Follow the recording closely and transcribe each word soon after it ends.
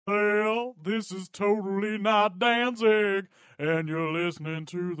This is totally not Danzig, and you're listening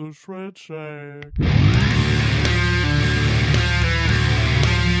to the Shred Shack.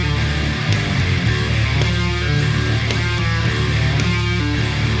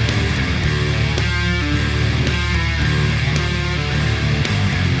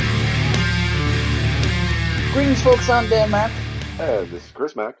 Greetings, folks. I'm Dan Mack. Hey, this is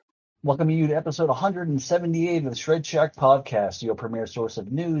Chris Mack. Welcoming you to episode 178 of the Shred Shack podcast, your premier source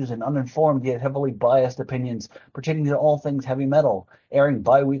of news and uninformed yet heavily biased opinions pertaining to all things heavy metal, airing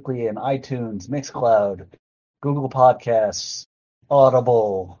bi-weekly in iTunes, Mixcloud, Google Podcasts,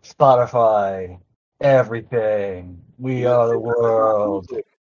 Audible, Spotify, everything. We are the world.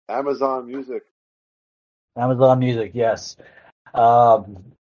 Amazon Music. Amazon Music, yes. And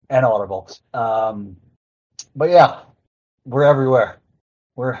Audible. But yeah, we're everywhere.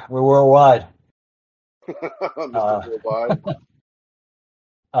 We're worldwide. Mr.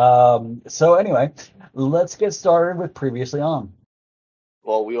 Worldwide. So anyway, let's get started with previously on.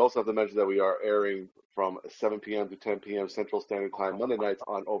 Well, we also have to mention that we are airing from 7 p.m. to 10 p.m. Central Standard Time Monday nights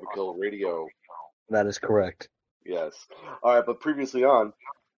on Overkill Radio. That is correct. Yes. All right, but previously on,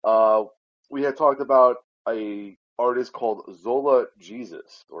 we had talked about a artist called Zola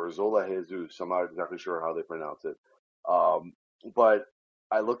Jesus or Zola Jesus. I'm not exactly sure how they pronounce it. But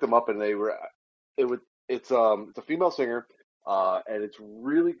I looked them up and it's a female singer, and it's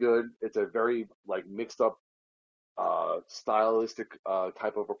really good. It's a very like mixed up stylistic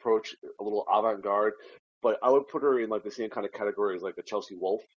type of approach, a little avant-garde, but I would put her in like the same kind of category as like a Chelsea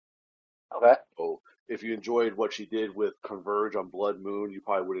Wolfe. Okay. So if you enjoyed what she did with Converge on Blood Moon, you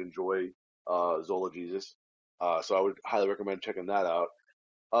probably would enjoy Zola Jesus. So I would highly recommend checking that out.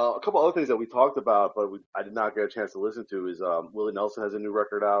 A couple other things that we talked about, but I did not get a chance to listen to is Willie Nelson has a new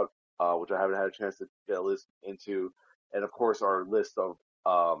record out, which I haven't had a chance to get a listen into, and of course our list of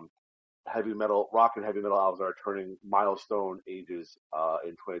heavy metal, rock and heavy metal albums are turning milestone ages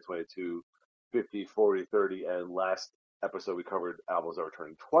in 2022, 50, 40, 30, and last episode we covered albums that were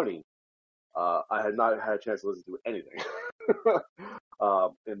turning 20. I had not had a chance to listen to anything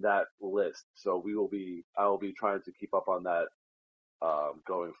in that list, so I will be trying to keep up on that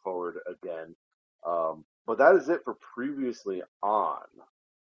going forward again. But that is it for previously on.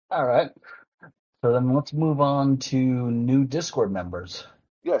 All right. So then let's move on to new Discord members.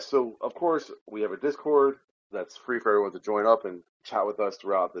 Yes, so of course we have a Discord that's free for everyone to join up and chat with us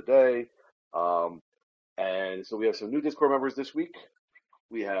throughout the day. And so we have some new Discord members this week.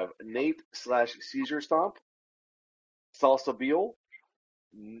 We have Nate/Seizure Stomp, Salsa Beal,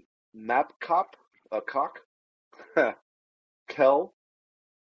 Map Cop, Cock, Kel,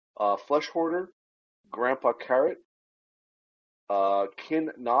 Flesh Hoarder, Grandpa Carrot,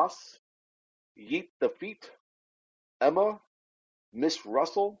 Kin Nos, Yeet the Feet, Emma, Miss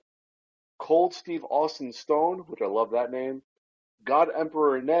Russell, Cold Steve Austin Stone, which I love that name, God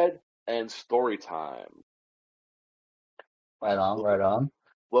Emperor Ned, and Storytime. Right on, right on.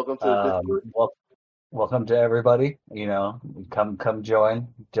 Welcome to the Discord. Welcome to everybody. You know, come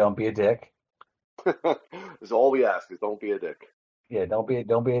join. Don't be a dick. That's all we ask is don't be a dick. Yeah, don't be a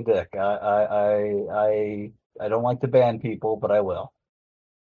dick. I don't like to ban people, but I will.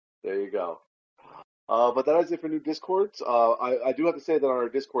 There you go. But that is it for new Discords. I do have to say that on our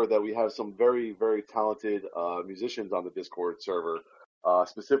Discord that we have some very, very talented musicians on the Discord server.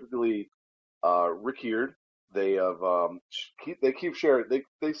 Specifically, Rick Heard. They have they keep sharing.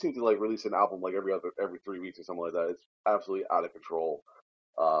 They seem to like release an album like every 3 weeks or something like that. It's absolutely out of control.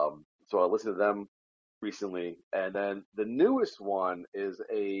 So I listened to them recently, and then the newest one is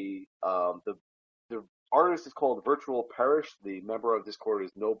the artist is called Virtual Parish. The member of Discord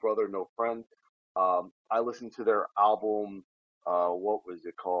is No Brother No Friend. I listened to their album. What was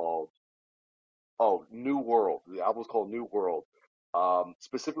it called? Oh, New World. The album is called New World.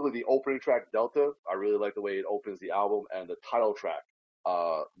 Specifically the opening track Delta. I really like the way it opens the album, and the title track,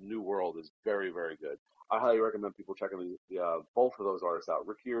 New World, is very, very good. I highly recommend people checking the both of those artists out,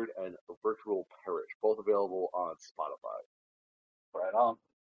 Rick Heard and Virtual Parish, both available on Spotify. Right on.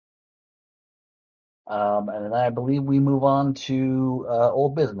 And then I believe we move on to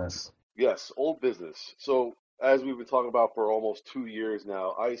old business. Yes, old business. So as we've been talking about for almost 2 years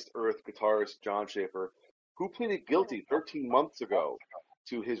now, Iced Earth guitarist John Schaefer, who pleaded guilty 13 months ago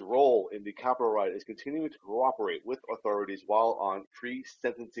to his role in the Capitol riot, is continuing to cooperate with authorities while on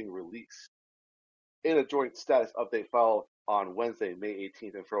pre-sentencing release. In a joint status update filed on Wednesday, May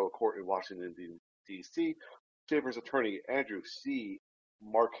 18th in federal court in Washington, D.C., Schaefer's attorney, Andrew C.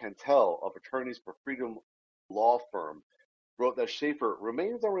 Marcantel of Attorneys for Freedom Law Firm, wrote that Schaefer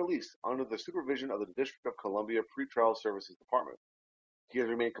remains on release under the supervision of the District of Columbia Pretrial Services Department. He has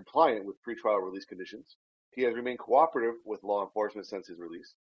remained compliant with pretrial release conditions. He has remained cooperative with law enforcement since his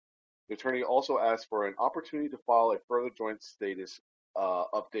release. The attorney also asked for an opportunity to file a further joint status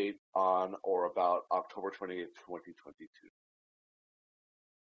update on or about October 28th, 2022.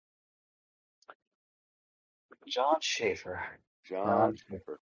 John Schaefer. John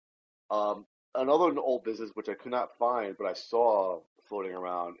Schaefer. Another old business which I could not find, but I saw floating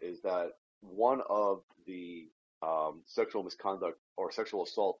around, is that one of the sexual misconduct or sexual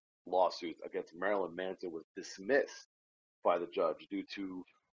assault lawsuits against Marilyn Manson was dismissed by the judge due to,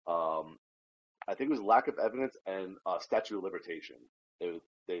 I think it was lack of evidence and statute of limitation.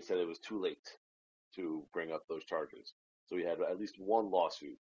 They said it was too late to bring up those charges. So he had at least one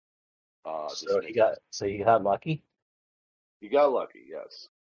lawsuit So dismissed. he got lucky. He got lucky, yes.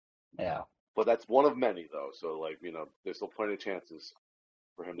 Yeah. But that's one of many, though. So, like, there's still plenty of chances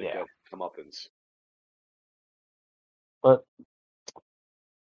for him to Yeah. get comeuppance. But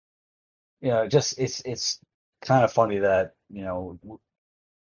just it's kind of funny that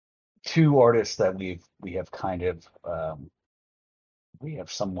two artists that we have kind of we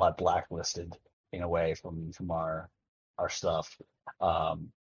have somewhat blacklisted in a way from our stuff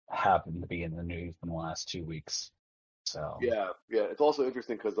happen to be in the news in the last 2 weeks. So Yeah. It's also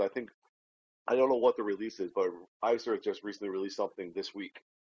interesting because I don't know what the release is, but ICER just recently released something this week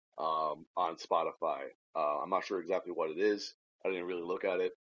on Spotify. I'm not sure exactly what it is. I didn't really look at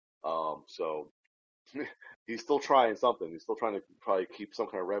it. So he's still trying something. He's still trying to probably keep some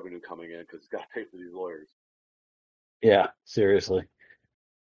kind of revenue coming in because he's got to pay for these lawyers. yeah, seriously.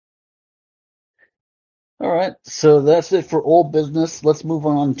 All right, so that's it for old business. Let's move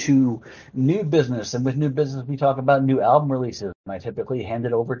on to new business. And with new business, we talk about new album releases. And I typically hand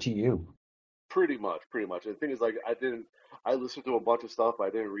it over to you. Pretty much. And the thing is, like, I listened to a bunch of stuff.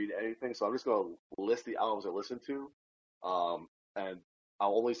 I didn't read anything, so I'm just gonna list the albums I listened to, and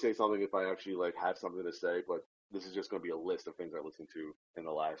I'll only say something if I actually like have something to say. But this is just gonna be a list of things I listened to in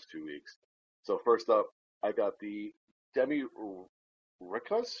the last 2 weeks. So first up, I got the Demi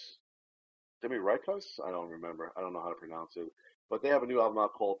Ricus. Demi Ricus? I don't remember. I don't know how to pronounce it. But they have a new album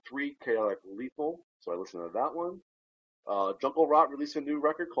out called 3 Chaotic Lethal. So I listened to that one. Jungle Rot released a new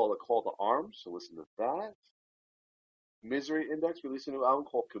record called A Call to Arms. So listen to that. Misery Index released a new album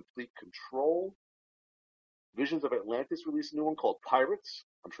called Complete Control. Visions of Atlantis released a new one called Pirates.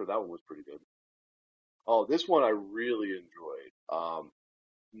 I'm sure that one was pretty good. Oh, this one I really enjoyed.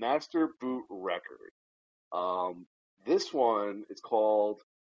 Master Boot Record. This one is called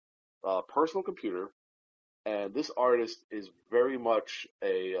Personal Computer, and this artist is very much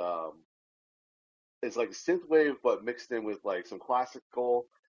it's like synthwave, but mixed in with like some classical,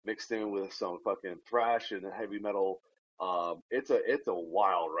 mixed in with some fucking thrash and heavy metal. It's a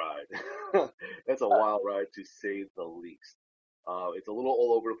wild ride. It's a wild ride to say the least. It's a little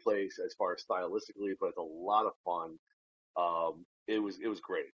all over the place as far as stylistically, but it's a lot of fun. It was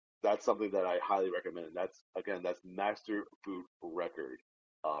great. That's something that I highly recommend. That's Master Boot Record,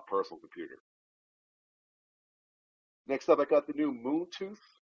 Personal Computer. Next up, I got the new Moontooth.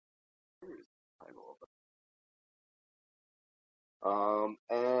 Where is the title of it?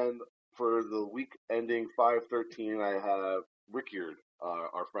 And for the week ending 5/13, I have Rickyard,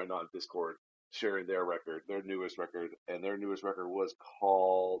 our friend on Discord, sharing their newest record, and their newest record was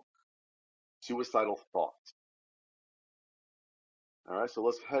called Suicidal Thoughts. All right, so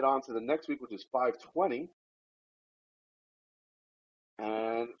let's head on to the next week, which is 5/20.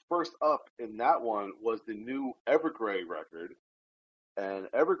 And first up in that one was the new Evergrey record. And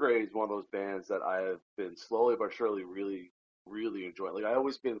Evergrey is one of those bands that I have been slowly but surely really, really enjoying. Like, I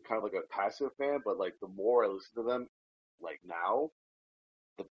always been kind of like a passive fan, but like the more I listen to them, like now,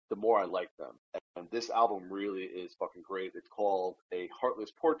 the more I like them. And this album really is fucking great. It's called A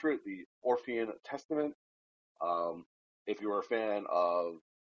Heartless Portrait, the Orphean Testament. If you're a fan of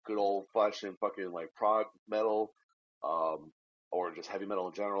good old fashioned fucking like prog metal, or just heavy metal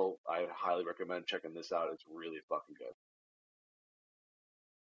in general, I highly recommend checking this out. It's really fucking good.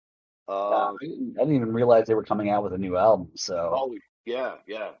 I didn't even realize they were coming out with a new album. So Oh yeah.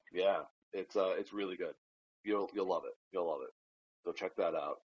 It's really good. You'll love it. You'll love it. So check that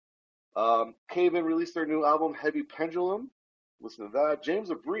out. Cave-In released their new album, Heavy Pendulum. Listen to that. James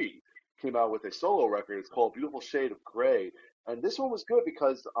Abree came out with a solo record. It's called Beautiful Shade of Grey. And this one was good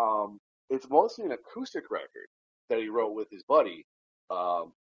because it's mostly an acoustic record that he wrote with his buddy.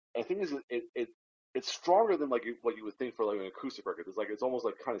 And the thing is, it's stronger than like what you would think for like an acoustic record. It's almost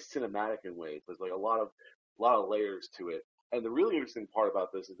like kind of cinematic in ways. There's like a lot of layers to it. And the really interesting part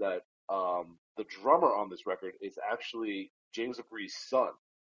about this is that the drummer on this record is actually James Abree's son,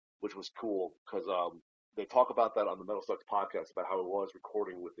 which was cool because they talk about that on the Metal Sucks podcast about how it was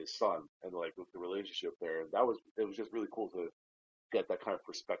recording with his son and like with the relationship there. And it was just really cool to get that kind of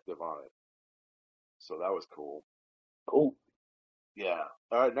perspective on it. So that was cool. Cool. Yeah.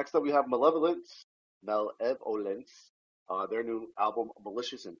 All right. Next up, we have Malevolence. Their new album,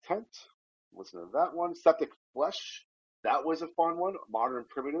 Malicious Intent. Listen to that one. Septic Flesh. That was a fun one. Modern and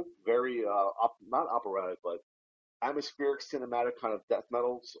primitive. Very, not operatic, but atmospheric, cinematic kind of death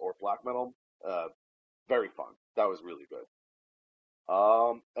metals or black metal. Very fun. That was really good.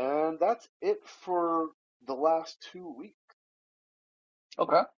 And that's it for the last 2 weeks.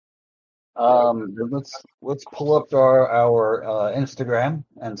 Okay. Let's pull up our Instagram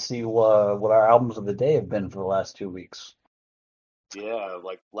and see what our albums of the day have been for the last 2 weeks. Yeah,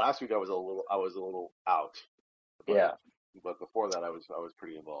 like last week I was a little out. But, Yeah. But before that I was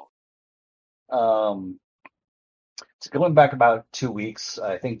pretty involved. So going back about 2 weeks,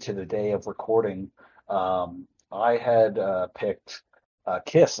 I think to the day of recording, I had picked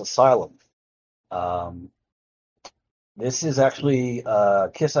Kiss Asylum. This is actually a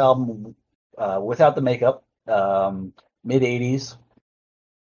Kiss album without the makeup, mid 80s.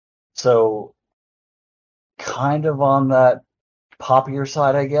 So kind of on that poppier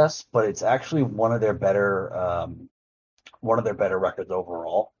side, I guess, but it's actually one of their better records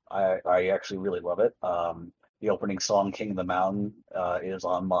overall. I actually really love it. The opening song, King of the Mountain, is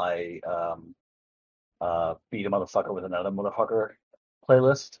on my Beat a Motherfucker with Another Motherfucker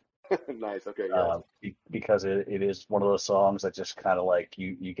playlist. Nice. Okay. Yeah. Because it is one of those songs that just kind of like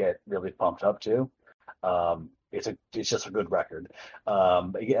you get really pumped up to. It's just a good record.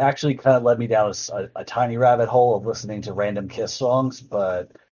 It actually kind of led me down a tiny rabbit hole of listening to random Kiss songs,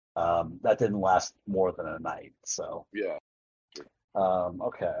 but that didn't last more than a night. So Yeah.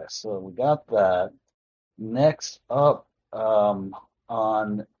 okay, so we got that. Next up, on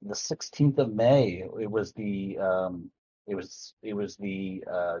the 16th of May, it was the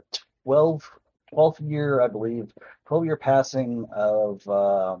 12th year, I believe, 12-year passing of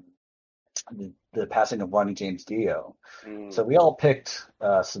the passing of Ronnie James Dio. So we all picked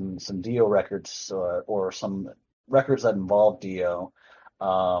some Dio records or some records that involved Dio.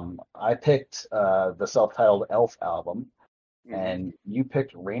 I picked the self-titled Elf album, and you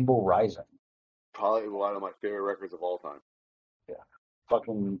picked Rainbow Rising. Probably one of my favorite records of all time. Yeah,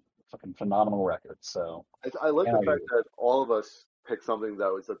 fucking phenomenal record. So I like the fact that all of us picked something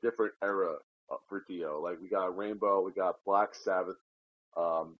that was a different era for Dio. Like we got Rainbow, we got Black Sabbath,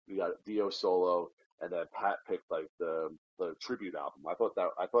 we got Dio solo, and then Pat picked like the tribute album. I thought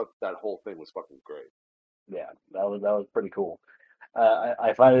that whole thing was fucking great. Yeah, that was pretty cool.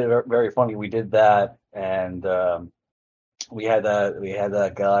 I find it very funny. We did that, and we had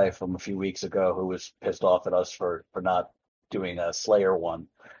that guy from a few weeks ago who was pissed off at us for not doing a Slayer one.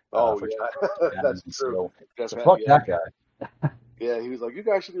 That's true. So fuck that guy. Yeah, he was like, "You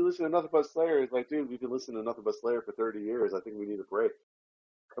guys should be listening to nothing but Slayer." It's like, dude, we've been listening to nothing but Slayer for 30 years. I think we need a break.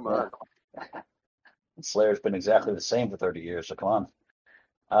 Come on. Slayer's been exactly the same for 30 years, so come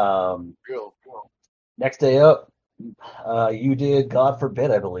on. Real. Next day up, you did God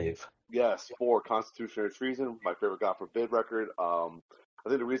Forbid, I believe. Yes, for Constitutionary Treason, my favorite God Forbid record. I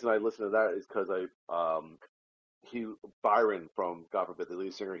think the reason I listened to that is because Byron from God Forbid, the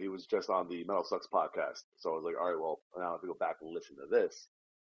lead singer, he was just on the Metal Sucks podcast. So I was like, all right, well, now I have to go back and listen to this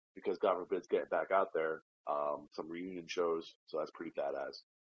because God Forbid's getting back out there. Some reunion shows, so that's pretty badass.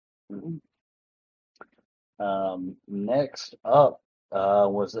 Next up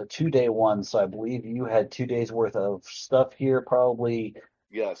was a 2-day one, so I believe you had 2 days worth of stuff here, probably.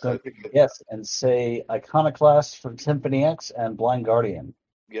 Yes, yes, and say Iconoclast from Symphony X and Blind Guardian.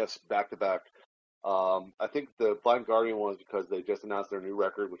 Yes, back to back. I think the Blind Guardian one is because they just announced their new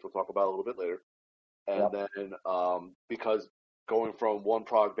record, which we'll talk about a little bit later. And then because going from one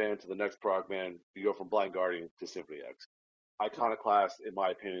prog band to the next prog band, you go from Blind Guardian to Symphony X. Iconoclast, in my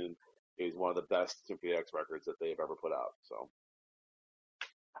opinion, is one of the best Symphony X records that they've ever put out. So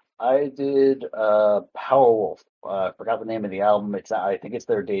I did Powerwolf. I forgot the name of the album. I think it's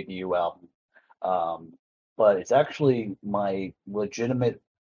their debut album. But it's actually my legitimate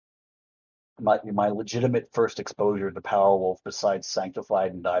first exposure to Powerwolf besides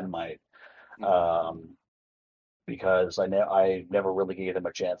Sanctified and Dynamite. Because I never really gave them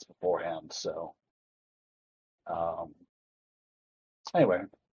a chance beforehand. So anyway,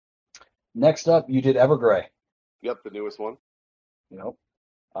 next up you did Evergrey. Yep, the newest one. Nope.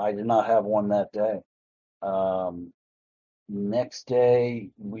 I did not have one that day. Next day,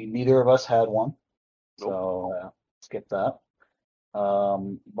 neither of us had one, so skip that.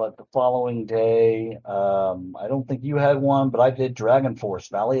 But the following day, I don't think you had one, but I did Dragon Force,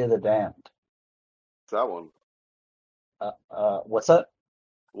 Valley of the Damned. that one? What's that?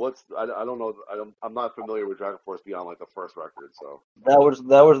 I don't know. I'm not familiar with Dragon Force beyond like the first record. So. That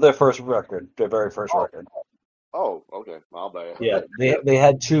was their first record, their very first Oh. record. Oh, okay. I'll bet. Yeah, they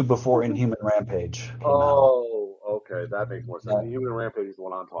had two before Inhuman Rampage came out. Oh, okay. That makes more sense. The Human Rampage is the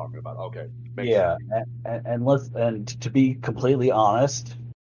one I'm talking about. Okay, makes Yeah, sense. and to be completely honest,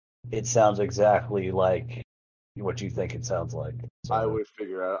 it sounds exactly like what you think it sounds like. I So, would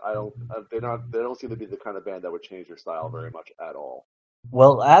figure. I don't. They're not. They don't seem to be the kind of band that would change their style very much at all.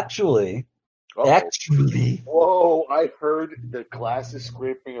 well, actually, Uh-oh. actually, Whoa! I heard the glasses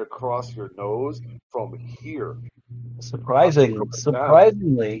scraping across your nose from here. Down.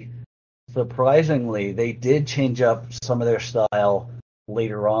 surprisingly, they did change up some of their style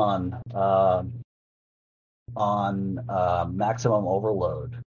later on Maximum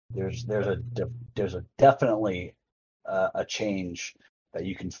Overload. There's a definitely a change that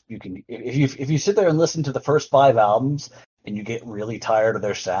you can if you sit there and listen to the first five albums and you get really tired of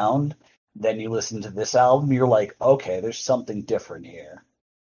their sound, then you listen to this album, you're like, okay, there's something different here.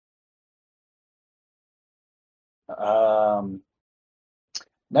 Um,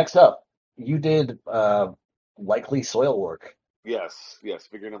 Next up, you did Likely Soil Work, Yes. Yes.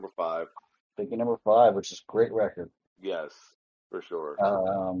 Figure number 5. Figure number five, which is a great record. Yes, for sure.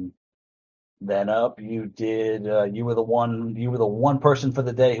 Um, then up, you were the one person for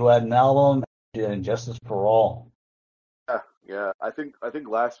the day who had an album. You did Injustice for All. Yeah. Yeah. I think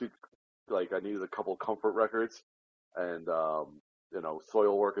last week, like, I needed a couple comfort records, and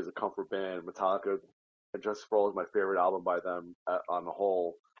Soilwork is a comfort band. Metallica, and Justice for All is my favorite album by them on the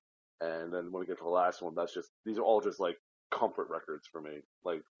whole. And then when we get to the last one, these are all just like comfort records for me.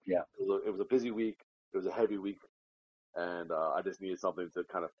 Like, Yeah, it was a busy week, it was a heavy week, and I just needed something to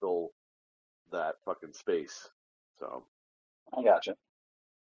kind of fill that fucking space. So I gotcha.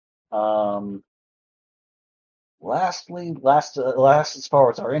 Um, last as far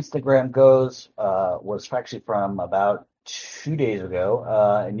as our Instagram goes, was actually from about 2 days ago,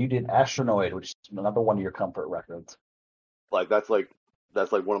 and you did Astronoid, which is another one of your comfort records. like that's like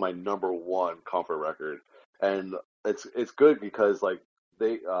one of my number one comfort record, and it's good because like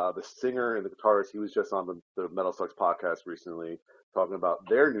the singer and the guitarist, he was just on the Metal Sucks podcast recently talking about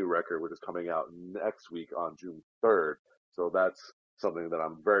their new record, which is coming out next week on June 3rd. So that's something that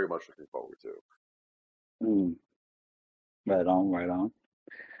I'm very much looking forward to. Mm, right on, right on.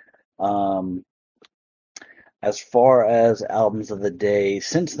 Um, as far as albums of the day,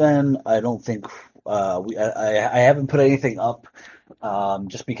 since then, I don't think I haven't put anything up,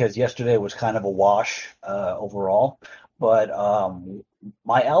 just because yesterday was kind of a wash overall. But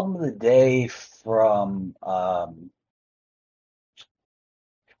my album of the day from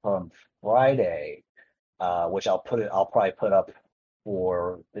Friday, which I'll probably put up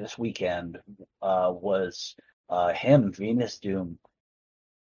for this weekend, was him, Venus Doom.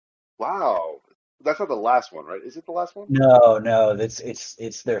 Wow, that's not the last one, right? Is it the last one? No,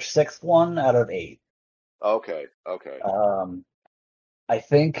 it's their sixth one out of eight. Okay, okay. Um, I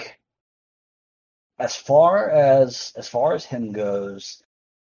think as far as him goes,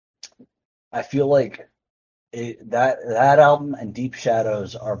 I feel like that album and Deep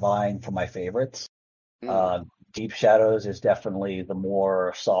Shadows are vying for my favorites. Hmm. Uh, Deep Shadows is definitely the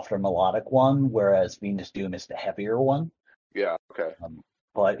more softer melodic one, whereas Venus Doom is the heavier one. Yeah, okay. Um,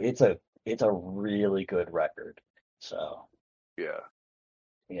 but it's a really good record. So Yeah.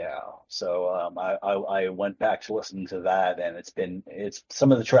 yeah, so I went back to listening to that, and it's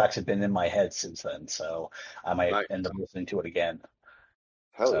some of the tracks have been in my head since then, so I might Nice. end up listening to it again.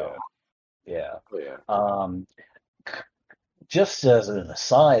 Hell So yeah. yeah. Hell yeah. Um, just as an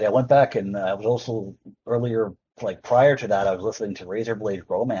aside, I went back and I was also earlier, like prior to that, I was listening to Razor Blade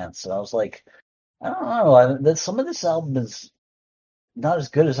Romance, and I was like, I don't know, some of this album is not as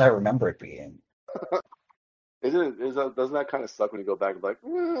good as I remember it being. Doesn't that kind of suck when you go back and be like,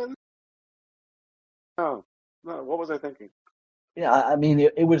 no, no, what was I thinking? Yeah, I mean,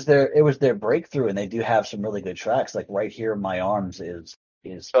 it was their breakthrough, and they do have some really good tracks. Like Right Here in My Arms is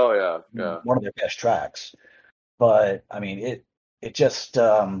Oh yeah, yeah. one of their best tracks. But I mean, it just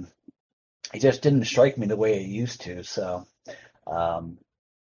didn't strike me the way it used to. So um,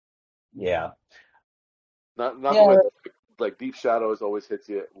 yeah, Not the yeah, way like Deep Shadows always hits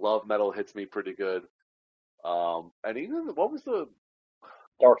you. Love Metal hits me pretty good. And even Dark what was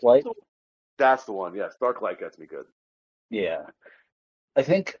Light. the that's the one. Yes, Dark Light gets me good. Yeah, I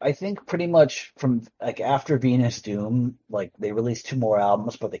think pretty much from like after Venus Doom, like they released two more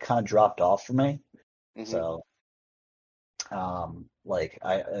albums, but they kind of dropped off for me. Hmm. So like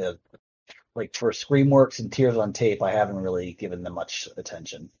like for Screamworks and Tears on Tape, I haven't really given them much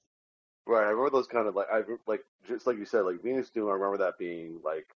attention. Right, I remember those kind of like just like you said, like Venus Doom. I remember that being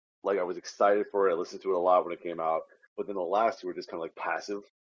like I was excited for it. I listened to it a lot when it came out, but then the last two were just kind of like passive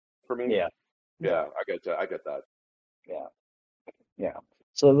for me. Yeah, yeah, Yeah, I get that. I get that. yeah, yeah.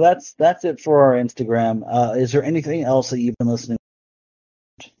 So that's it for our Instagram. Is there anything else that you've been listening?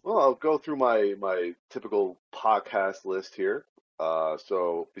 Well, I'll go through my typical podcast list here.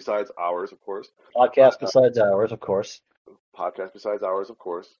 So besides ours, of course, I Podcast besides ours, of course. podcast besides ours, of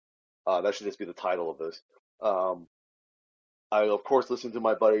course. That should just be the title of this. Um, I of course listen to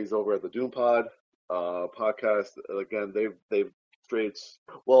my buddies over at the Doom Pod podcast. Again, they've strayed.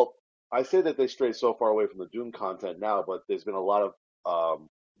 Well, I say that they strayed so far away from the Doom content now, but there's been a lot of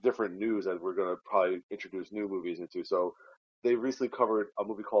different news that we're going to probably introduce new movies into. So they recently covered a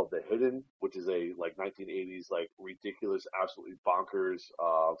movie called The Hidden, which is a like 1980s like ridiculous, absolutely bonkers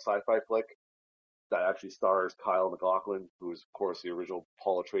sci-fi flick that actually stars Kyle MacLachlan, who is of course the original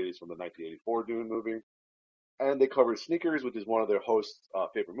Paul Atreides from the 1984 Dune movie. And they covered Sneakers, which is one of their hosts'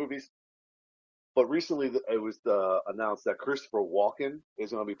 favorite movies. But recently, it was announced that Christopher Walken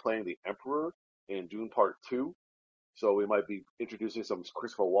is going to be playing the Emperor in Dune Part Two. So we might be introducing some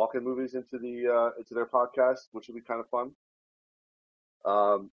Christopher Walken movies into their podcast, which will be kind of fun.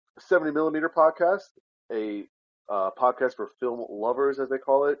 70 millimeter podcast, a podcast for film lovers, as they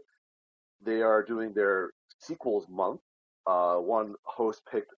call it. They are doing their sequels month. One host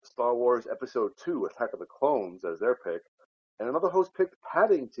picked Star Wars Episode 2, Attack of the Clones, as their pick, and another host picked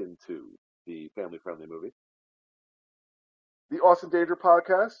Paddington 2, the family-friendly movie. The Awesome Danger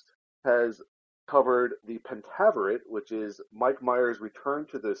podcast has covered The Pentaveret, which is Mike Myers' return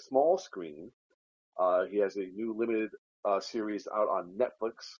to the small screen. He has a new limited series out on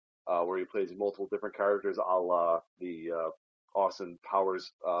Netflix where he plays multiple different characters a la the Austin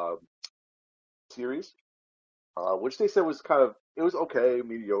Powers series. Which they said was it was okay,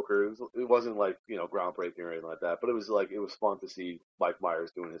 mediocre. It wasn't like, groundbreaking or anything like that, but it was fun to see Mike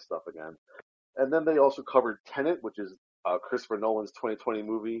Myers doing his stuff again. And then they also covered Tenet, which is Christopher Nolan's 2020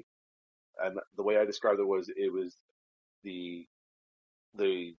 movie. And the way I described it was the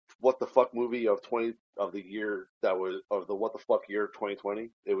what the fuck movie of the year that was of the what the fuck year 2020.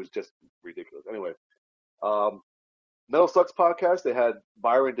 It was just ridiculous. Anyway, um, Metal Sucks podcast, they had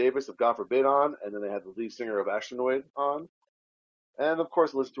Byron Davis of God Forbid on, and then they had the lead singer of Astronoid on. And of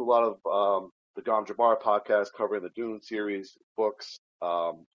course, listen to a lot of the Gom Jabbar podcast covering the Dune series, books,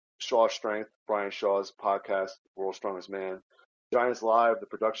 Shaw's Strength, Brian Shaw's podcast, World's Strongest Man, Giants Live,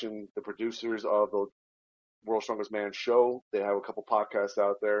 the producers of the World's Strongest Man show. They have a couple podcasts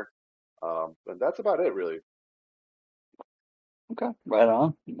out there. And that's about it, really. Okay, right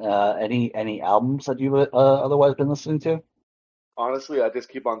on. Any albums that you've otherwise been listening to? Honestly, I just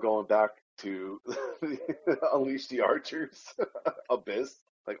keep on going back to Unleash the Archers, Abyss,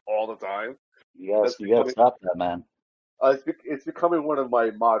 like all the time. You gotta stop that, man. It's becoming one of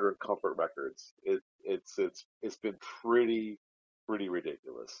my modern comfort records. It's been pretty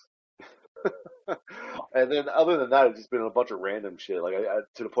ridiculous. And then other than that, it's just been a bunch of random shit. Like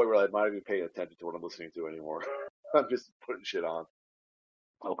to the point where I'm not even paying attention to what I'm listening to anymore. I'm just putting shit on.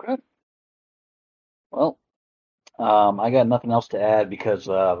 Okay. Well, I got nothing else to add because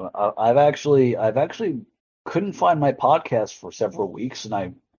I've actually couldn't find my podcast for several weeks, and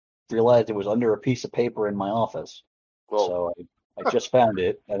I realized it was under a piece of paper in my office. Well, So I just found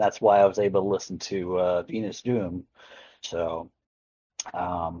it, and that's why I was able to listen to Venus Doom. So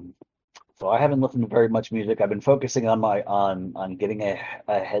um, so I haven't listened to very much music. I've been focusing on on getting a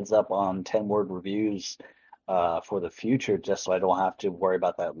heads up on 10-word reviews for the future, just so I don't have to worry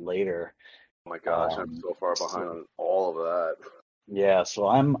about that later. oh my gosh, I'm so far behind So on all of that. yeah, so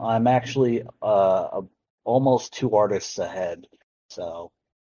I'm actually almost two artists ahead. So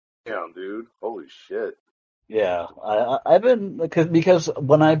Damn, dude. Holy shit. yeah, I've been because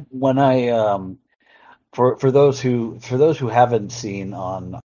when I for those who haven't seen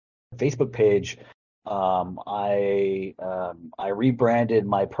on Facebook page, I rebranded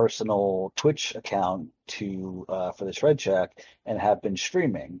my personal Twitch account to for the Shred Shack and have been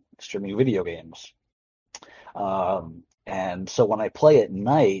streaming video games. And so when I play at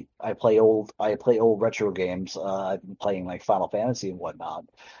night, I play old retro games. I've been playing like Final Fantasy and whatnot.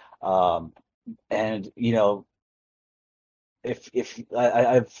 Um, and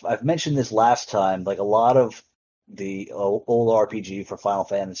I've mentioned this last time, like a lot of the old RPG for Final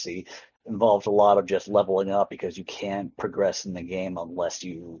Fantasy involves a lot of just leveling up because you can't progress in the game unless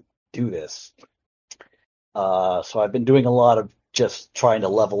you do this. So I've been doing a lot of just trying to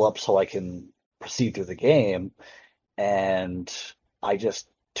level up so I can proceed through the game, and I just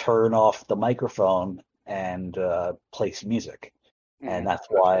turn off the microphone and play some music. and that's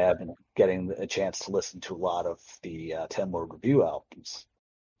why I've been getting a chance to listen to a lot of the 10 Word Review albums.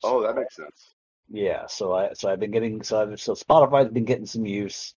 Oh, that So makes sense. yeah, so I've been getting so Spotify's been getting some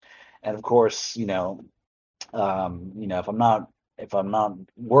use, and of course, if I'm not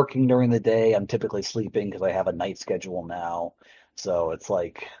working during the day, I'm typically sleeping because I have a night schedule now. So it's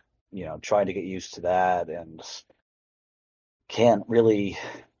like, trying to get used to that, and can't really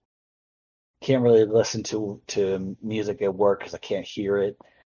can't really listen to music at work because I can't hear it.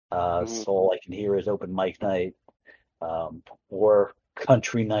 Hmm. So all I can hear is open mic night, or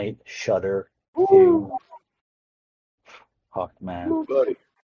country night, Shudder. Woo, Ew, fuck man. woo, buddy.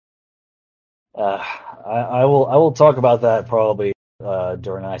 I will talk about that probably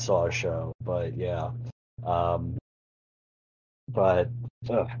during I Saw a Show, but yeah. Um, but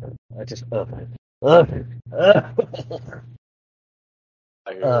ugh, I just ugh, ugh.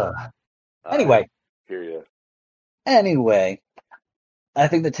 I hear you. uh, I anyway, hear you. anyway, I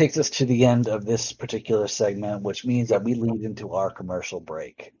think that takes us to the end of this particular segment, which means that Yep. we lead into our commercial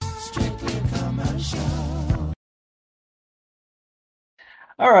break.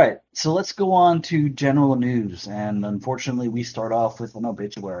 All right, so let's go on to general news, and unfortunately, we start off with an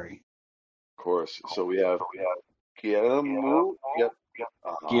obituary. Of course. So we have Guillermo. Yep.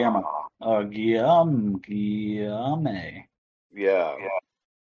 Guillermo, Guillaume. Yeah.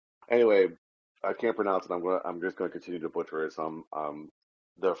 Anyway, I can't pronounce it. I'm just gonna continue to butcher it. So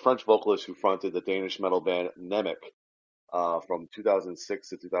the French vocalist who fronted the Danish metal band Nemec from 2006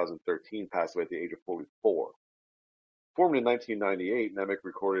 to 2013 passed away at the age of 44. Formed in 1998, Nemec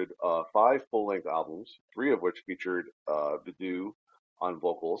recorded 5 full-length albums, 3 of which featured Vidu on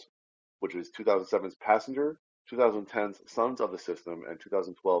vocals, which was 2007's Passenger, 2010's Sons of the System, and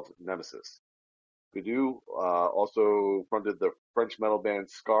 2012's Nemesis. Vidu also fronted the French metal band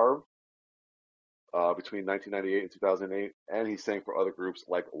Scarve between 1998 and 2008, and he sang for other groups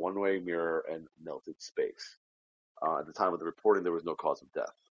like One Way Mirror and Melted Space. At the time of the reporting, there was no cause of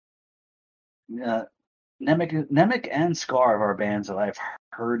death. Uh, Nemec and Scarve are bands that I've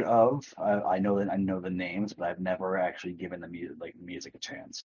heard of. I know the names, but I've never actually given the music a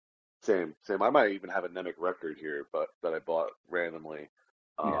chance. Same, same. I might even have a Nemec record here, but that I bought randomly,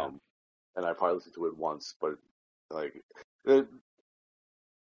 Yeah, um, and I probably listened to it once. But like, it,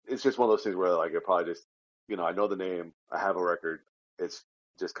 it's just one of those things where like it probably just, I know the name, I have a record. It's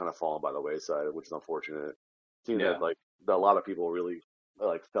just kind of fallen by the wayside, which is unfortunate. Seeing yeah, that a lot of people really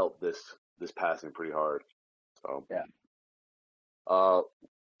like felt this passing pretty hard. So, yeah. uh,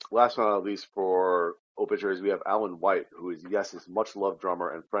 last but not least for obituaries, we have Alan White, who is Yes's much loved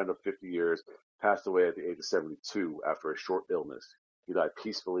drummer and friend of 50 years, passed away at the age of 72 after a short illness. He died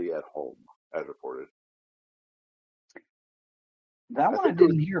peacefully at home, as reported. That I one I think it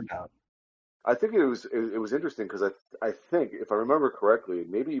was didn't hear about. it was interesting because I think if I remember correctly,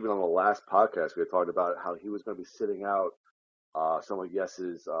 maybe even on the last podcast we had talked about how he was going to be sitting out some of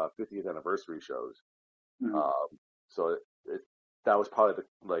Yes's 50th anniversary shows. Mhm. Um, so that was probably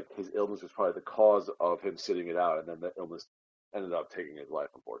his illness was probably the cause of him sitting it out, and then the illness ended up taking his life,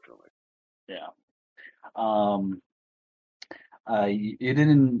 unfortunately. Yeah. Um, you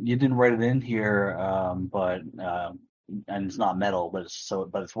didn't write it in here, but and it's not metal, but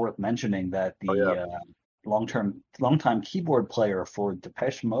it's worth mentioning that Oh yeah. the longtime keyboard player for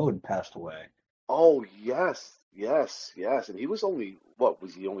Depeche Mode passed away. Oh yes, yes, yes. And he was only what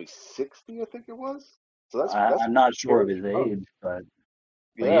was he only 60? I think it was. So that's I'm not sure of very his young. age, but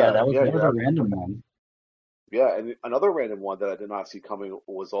yeah, Yeah, that was yeah, that was you're a absolutely random right. one. Yeah, and another random one that I did not see coming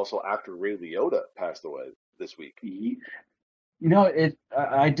was also actor Ray Liotta passed away this week. I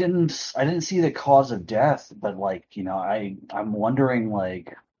didn't see the cause of death, but I'm wondering,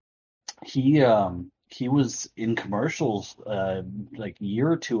 like, he was in commercials like a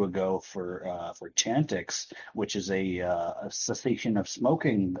year or two ago for Chantix, which is a cessation of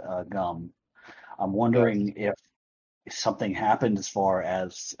smoking gum. I'm Yes. wondering if something happened as far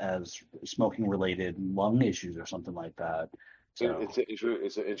as smoking related lung issues or something like that. So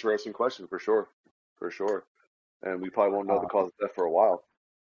It's an interesting question for sure. And we probably won't know the uh, cause of death for a while.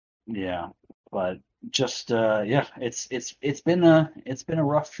 yeah, but just yeah, it's been a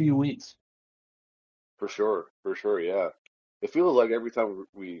rough few weeks. For sure, yeah. It feels like every time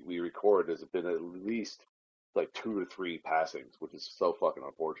we record, there's been at least like 2 to 3 passings, which is so fucking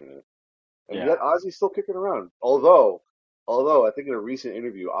unfortunate. And Yeah. yet Ozzy's still kicking around. Although I think in a recent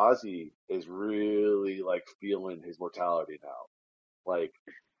interview, Ozzy is really like feeling his mortality now. Like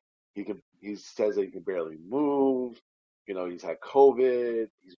he says that he can barely move. He's had COVID.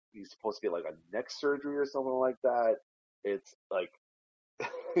 He's supposed to get like a neck surgery or something like that. It's like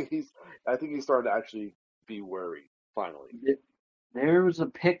he's I think he's starting to actually be worried finally. There was a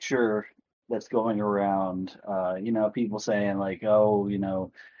picture that's going around, people saying like, oh,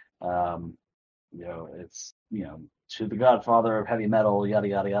 um, it's, to the Godfather of heavy metal, yada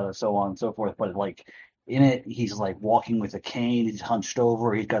yada yada, so on and so forth. But like in it, he's like walking with a cane, he's hunched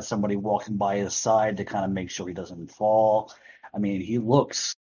over, he's got somebody walking by his side to kind of make sure he doesn't fall. I mean, he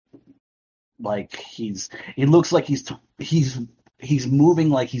looks like he's moving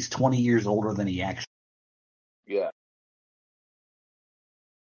like he's 20 years older than he actually. Yeah.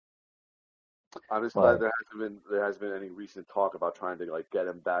 I'm just glad But there hasn't been any recent talk about trying to like get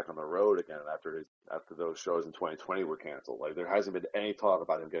him back on the road again after those shows in 2020 were canceled. Like there hasn't been any talk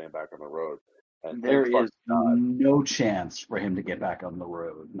about him getting back on the road. And there thank is fucking God. no chance for him to get back on the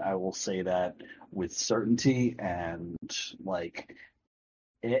road. I will say that with certainty. And like,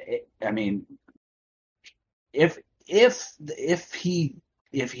 I mean, if if he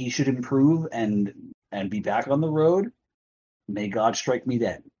should improve and be back on the road, may God strike me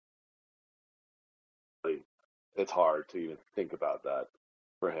dead. It's hard to even think about that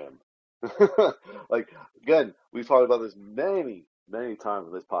for him. Like again, we've talked about this many, many times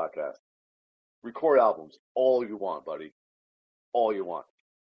on this podcast. Record albums all you want, buddy. All you want.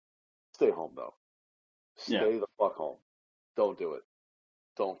 Stay home though. Yeah, Stay the fuck home. Don't do it.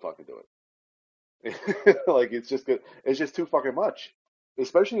 Don't fucking do it. Like it's just good. It's just too fucking much.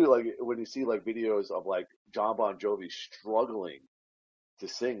 Especially like when you see like videos of like John Bon Jovi struggling to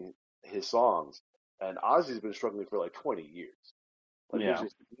sing his songs, and Ozzy's been struggling for like 20 years. Like there's yeah,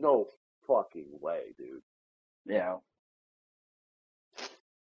 just no fucking way, dude. yeah.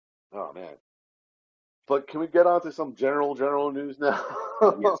 Oh man. But can we get on to some general news now?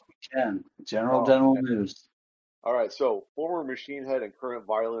 Yes, we can. Oh General man. news. All right, so former Machine Head and current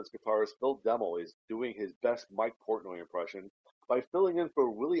Violence guitarist Phil Demmel is doing his best Mike Portnoy impression by filling in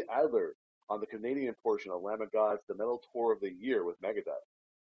for Willie Adler on the Canadian portion of Lamb of God's The Metal Tour of the Year with Megadeth.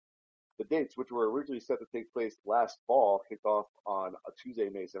 The dates, which were originally set to take place last fall, kicked off on a Tuesday,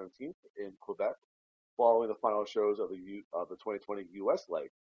 May 17th in Quebec, following the final shows of the 2020 U.S. leg.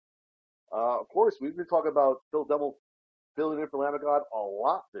 Of course, we've been talking about Phil Demmel filling in for Lamb of God a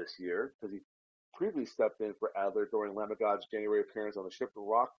lot this year because he previously stepped in for Adler during Lamb of God's January appearance on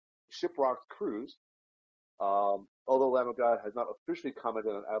the Shiprocked cruise. Although Lamb of God has not officially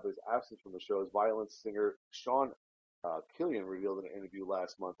commented on Adler's absence from the shows, Violence singer Sean Killian revealed in an interview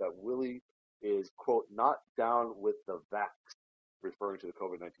last month that Willie is, quote, not down with the vax, referring to the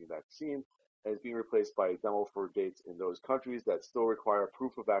COVID-19 vaccine, and is being replaced by a demo for dates in those countries that still require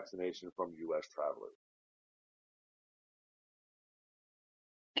proof of vaccination from U.S. travelers.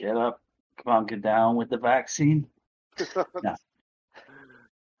 Get up, come on, get down with the vaccine.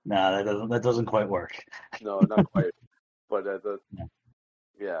 No, no, that doesn't quite work. No, not quite, but No.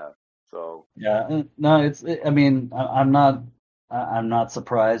 yeah. So Yeah, no, I mean, I'm not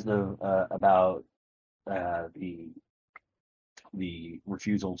surprised about the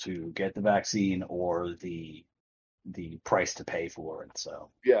refusal to get the vaccine or the price to pay for it. So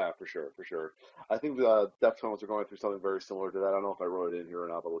yeah, for sure, for sure. I think Deftones are going through something very similar to that. I don't know if I wrote it in here or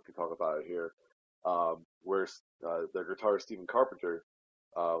not, but we can talk about it here. Where their guitarist Stephen Carpenter,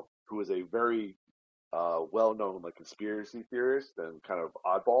 who is a very well-known like conspiracy theorist and kind of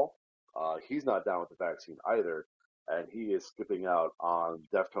oddball, he's not down with the vaccine either, and he is skipping out on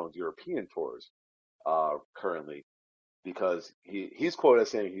Deftones European tours currently because he's quoted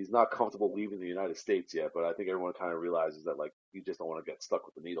as saying he's not comfortable leaving the United States yet, but I think everyone kind of realizes that like you just don't want to get stuck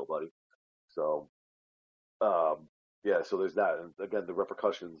with the needle, buddy. So um, yeah, so there's that, and again the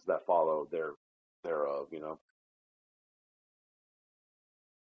repercussions that follow thereof, you know.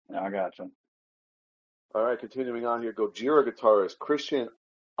 yeah, I gotcha. All right, continuing on here, Gojira guitarist Christian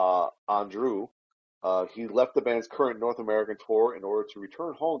Andrew. He left the band's current North American tour in order to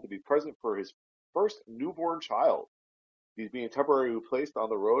return home to be present for his first newborn child. He's being temporarily replaced on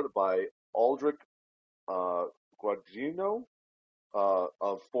the road by Aldrich uh, Guadagnino,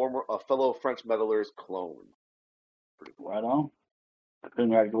 a fellow French metaller's clone. Pretty cool. Right on.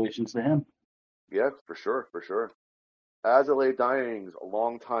 Congratulations to him. Yeah, for sure, for sure. As it lay dying's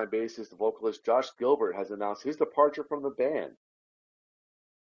longtime bassist vocalist Josh Gilbert has announced his departure from the band,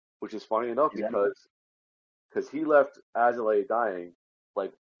 which is funny enough Is that because he left As It Lay Dying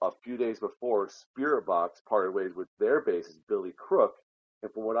like a few days before Spirit Box parted ways with their bassist Billy Crook,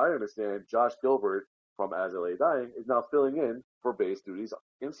 and from what I understand, Josh Gilbert from As It Lay Dying is now filling in for bass duties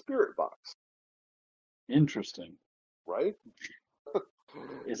in Spirit Box, interesting? right?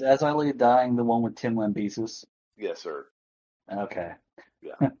 Is As I Lay Dying the one with Tim Lambesis? Yes, sir. Okay.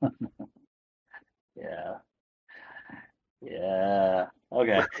 Yeah. Yeah. Yeah.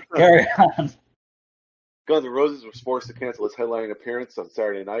 Okay. Carry on. Guns N' Roses was forced to cancel its headlining appearance on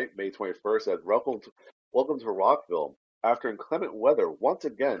Saturday night, May 21st, at Welcome to Rockville after inclement weather once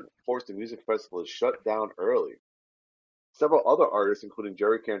again forced the music festival to shut down early. Several other artists, including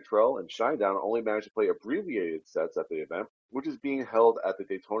Jerry Cantrell and Shinedown, only managed to play abbreviated sets at the event, which is being held at the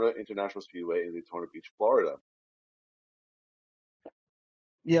Daytona International Speedway in Daytona Beach, Florida.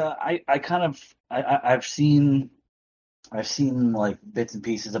 Yeah, I've seen like bits and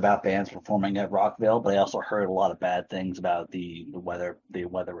pieces about bands performing at Rockville, but I also heard a lot of bad things about the weather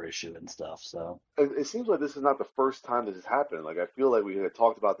issue and stuff. So It seems like this is not the first time this has happened. Like I feel like we had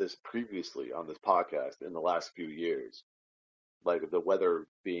talked about this previously on this podcast in the last few years, like the weather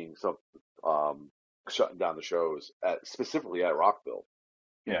being shutting down the shows specifically at Rockville.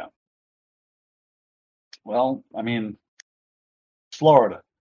 yeah. Well, I mean, Florida.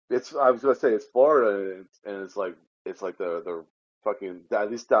 I was gonna say it's Florida, and it's like the fucking, at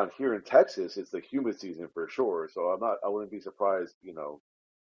least down here in Texas, it's the humid season for sure. So I wouldn't be surprised,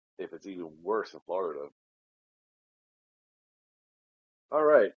 if it's even worse in Florida. All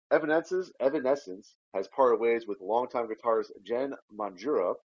right, Evanescence has parted ways with longtime guitarist Jen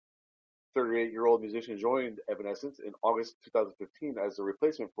Manjura. 38-year-old musician joined Evanescence in August 2015 as a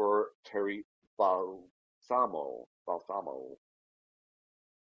replacement for Terry Balsamo.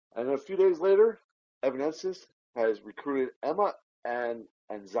 And a few days later, Evanescence has recruited Emma and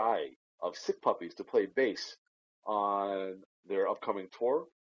Anzai of Sick Puppies to play bass on their upcoming tour.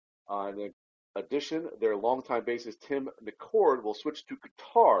 In addition, their longtime bassist Tim McCord will switch to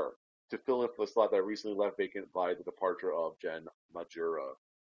guitar to fill in for the slot that recently left vacant by the departure of Jen Majura.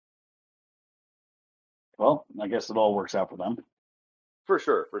 Well, I guess it all works out for them. For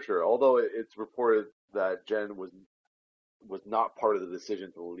sure. Although it's reported that Jen was not part of the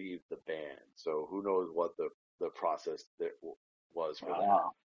decision to leave the band, so who knows what the process there was for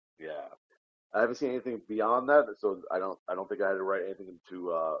that. Yeah, I haven't seen anything beyond that, so I don't think I had to write anything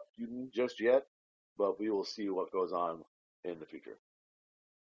into Feuding just yet, but we will see what goes on in the future.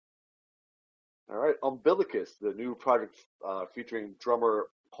 All right, Umbilicus, the new project featuring drummer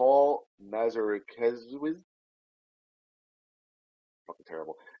Paul Mazurkezwiz. Fucking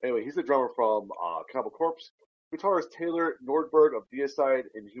terrible. Anyway, he's the drummer from Cannibal Corpse. Guitarist Taylor Nordberg of Deicide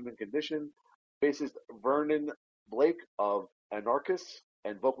in Human Condition, bassist Vernon Blake of Anarchist,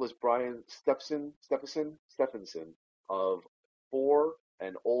 and vocalist Brian Stephenson of Four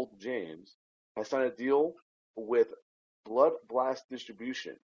and Old James has signed a deal with Blood Blast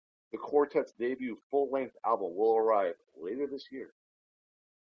Distribution. The quartet's debut full-length album will arrive later this year.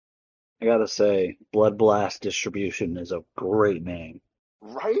 I gotta say, Blood Blast Distribution is a great name.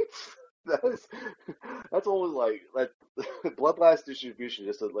 Right? That's almost like Blood Blast Distribution,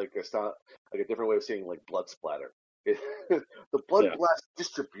 just like a sound, like a different way of saying like blood splatter. The Blood Blast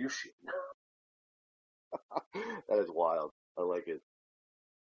Distribution. That is wild. I like it.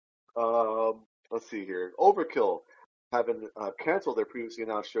 Let's see here. Overkill having canceled their previously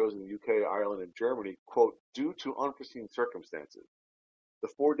announced shows in the UK, Ireland, and Germany, quote, due to unforeseen circumstances. The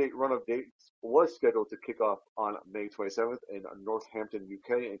 4-date run of dates was scheduled to kick off on May 27th in Northampton,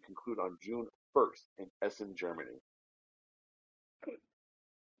 UK, and conclude on June 1st in Essen, Germany.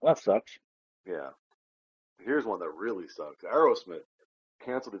 That sucks. Yeah. Here's one that really sucks. Aerosmith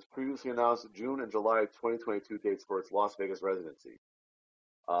canceled its previously announced June and July 2022 dates for its Las Vegas residency.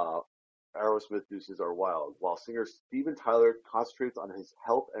 Aerosmith deuces are wild, while singer Steven Tyler concentrates on his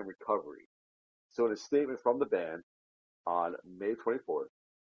health and recovery. So in a statement from the band, on May 24th.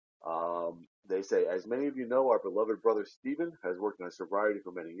 They say, as many of you know, our beloved brother Stephen has worked on sobriety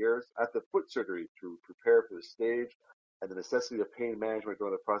for many years. After foot surgery to prepare for the stage and the necessity of pain management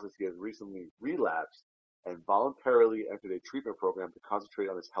during the process, he has recently relapsed and voluntarily entered a treatment program to concentrate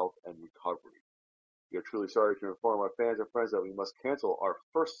on his health and recovery. We are truly sorry to inform our fans and friends that we must cancel our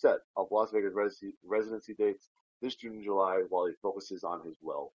first set of Las Vegas residency dates this June and July while he focuses on his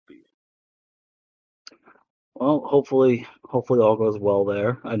well-being. Well, hopefully all goes well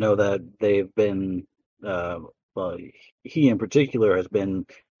there. I know that they've been, well, he in particular has been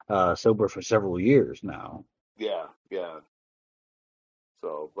sober for several years now. Yeah.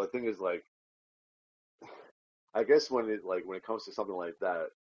 So, but the thing is, like, I guess when it comes to something like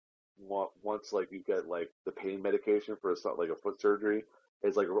that, once like you get like the pain medication for like a foot surgery,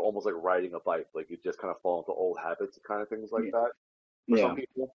 it's like almost like riding a bike. Like you just kind of fall into old habits, kind of things like that for some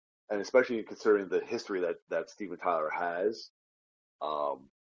people. And especially considering the history that Steven Tyler has,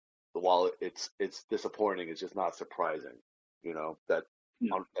 while it's disappointing, it's just not surprising, that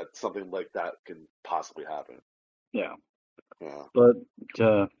something like that can possibly happen. Yeah. Yeah. But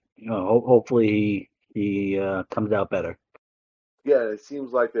hopefully he comes out better. Yeah, it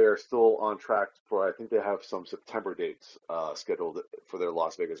seems like they're still on track for. I think they have some September dates scheduled for their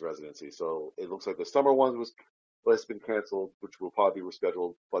Las Vegas residency. So it looks like the summer one was been canceled, which will probably be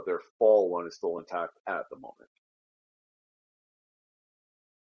rescheduled, but their fall one is still intact at the moment.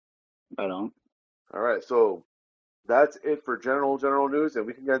 I don't. All right, so that's it for general news, and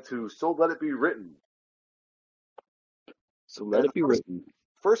we can get to So Let It Be Written. So let And it be written.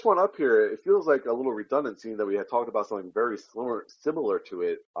 first one up here, it feels like a little redundant, seeing that we had talked about something very similar to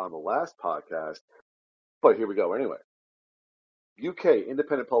it on the last podcast. But here we go anyway. UK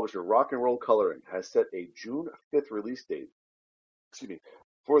independent publisher Rock and Roll Coloring has set a June 5th release date, excuse me,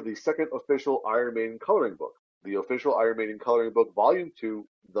 for the second official Iron Maiden coloring book, the official Iron Maiden coloring book, Volume 2,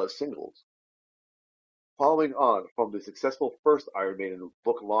 The Singles. Following on from the successful first Iron Maiden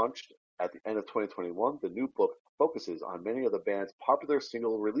book launched at the end of 2021, the new book focuses on many of the band's popular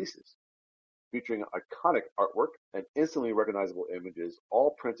single releases, featuring iconic artwork and instantly recognizable images,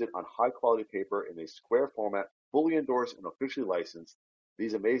 all printed on high-quality paper in a square format, fully endorsed and officially licensed.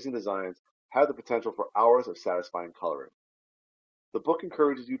 These amazing designs have the potential for hours of satisfying coloring. The book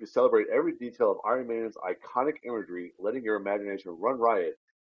encourages you to celebrate every detail of Iron Maiden's iconic imagery, letting your imagination run riot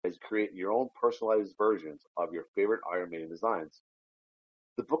as you create your own personalized versions of your favorite Iron Maiden designs.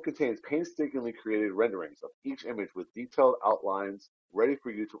 The book contains painstakingly created renderings of each image with detailed outlines ready for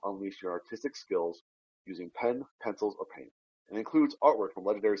you to unleash your artistic skills using pen, pencils, or paint. It includes artwork from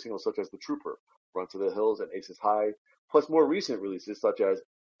legendary singles such as The Trooper, Run to the Hills, and Aces High, plus more recent releases such as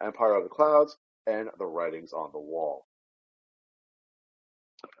Empire of the Clouds and The Writings on the Wall.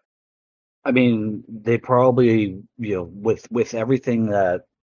 I mean, they probably, with everything that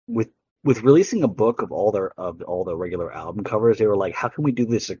with with releasing a book of all their regular album covers, they were like, how can we do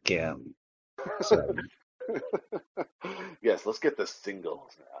this again? So, Yes, let's get the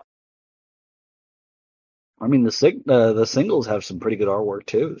singles now. I mean, the singles have some pretty good artwork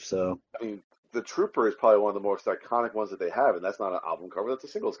too. So, I mean, The Trooper is probably one of the most iconic ones that they have, and that's not an album cover, that's a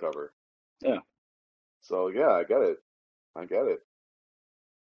singles cover. yeah, So yeah, I get it. I get it.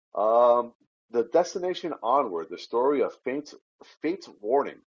 Um, The Destination Onward, the story of Fate's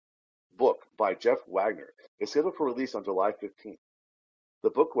Warning book by Jeff Wagner is scheduled for release on July 15th. The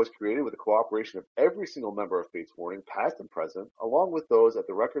book was created with the cooperation of every single member of Fate's Warning, past and present, along with those at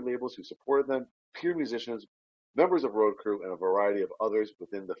the record labels who supported them, peer musicians, members of road crew, and a variety of others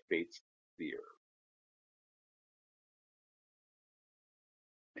within the Fates sphere.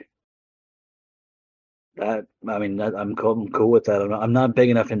 I'm cool with that. I'm not big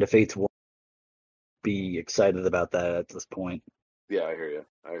enough into Fate's War to be excited about that at this point. Yeah, I hear you.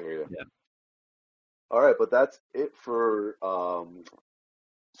 I hear you. Yeah. All right, but that's it for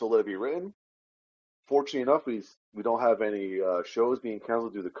So Let It Be Written. Fortunately enough, we don't have any shows being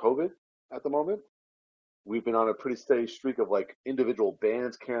canceled due to COVID at the moment. We've been on a pretty steady streak of like individual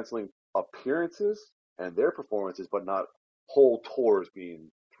bands canceling appearances and their performances, but not whole tours being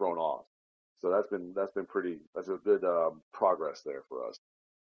thrown off. So that's a good progress there for us.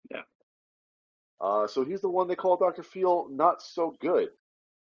 Yeah. So he's the one they call Dr. Feel Not So Good.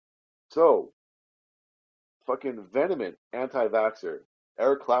 So fucking Venomant, anti-vaxxer,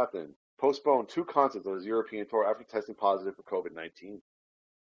 Eric Clapton postponed 2 concerts on his European tour after testing positive for COVID-19.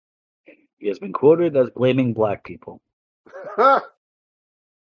 He has been quoted as blaming black people. Yeah.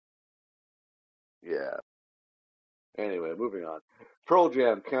 Anyway, moving on. Pearl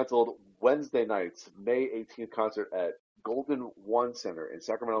Jam canceled Wednesday night's May 18th concert at Golden One Center in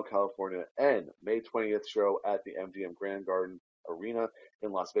Sacramento, California, and May 20th show at the MGM Grand Garden Arena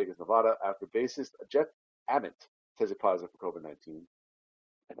in Las Vegas, Nevada, after bassist Jeff Ament tested positive for COVID-19.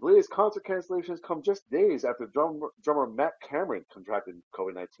 The latest concert cancellations come just days after drummer Matt Cameron contracted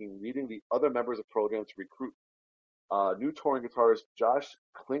COVID-19, leading the other members of Pearl Jam to recruit new touring guitarist Josh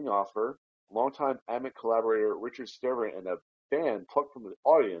Klinghoffer, longtime Ament collaborator Richard Sterver, and a band plucked from the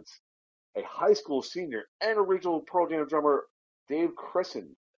audience, a high school senior and original Pearl Jam drummer Dave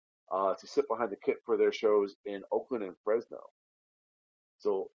Cresson, to sit behind the kit for their shows in Oakland and Fresno.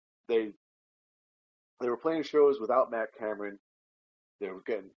 So they were playing shows without Matt Cameron. They were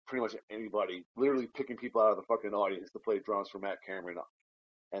getting pretty much anybody, literally picking people out of the fucking audience to play drums for Matt Cameron.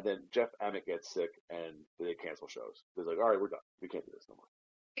 And then Jeff Ament gets sick and they cancel shows. They're like, all right, we're done. We can't do this no more.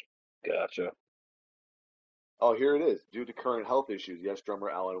 Gotcha. Oh, here it is. Due to current health issues, yes, drummer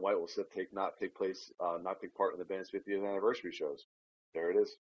Alan White will not take part in the band's 50th anniversary shows. There it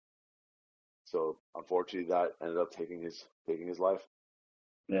is. So unfortunately, that ended up taking his life.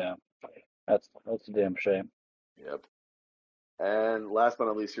 Yeah. That's a damn shame. Yep. And last but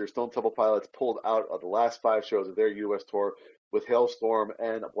not least, here, Stone Temple Pilots pulled out of the last 5 shows of their U.S. tour with Hailstorm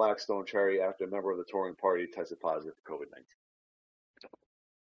and Blackstone Cherry after a member of the touring party tested positive for COVID-19.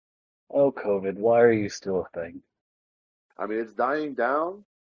 Oh, COVID, why are you still a thing? I mean, it's dying down,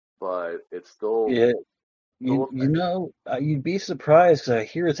 but it's still Yeah, still you a you thing. know, you'd be surprised because I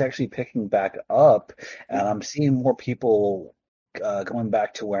hear it's actually picking back up, and I'm seeing more people going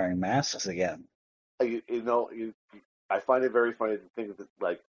back to wearing masks again. You know, I find it very funny to think that,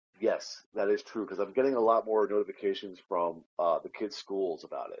 like, yes, that is true because I'm getting a lot more notifications from the kids' schools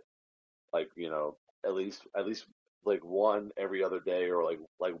about it. Like, at least like one every other day, or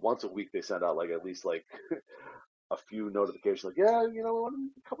like once a week they send out like at least like a few notifications, like, yeah, a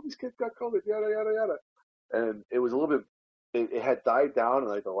couple of these kids got COVID, yada yada yada. And it was a little bit, it had died down in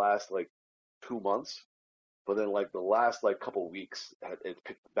like the last like 2 months, but then like the last like couple of weeks it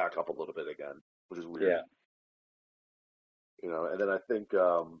picked back up a little bit again, which is weird. Yeah, And then I think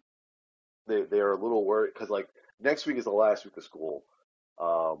they are a little worried because like next week is the last week of school.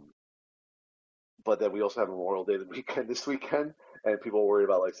 Um, but then we also have Memorial Day the weekend this weekend, and people worry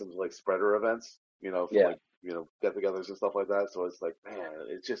about like some like spreader events, from yeah, like get-togethers and stuff like that. So it's like, man,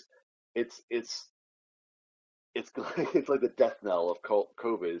 it's it's it's it's like the death knell of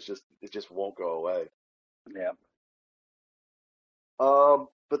COVID. It just won't go away. yeah.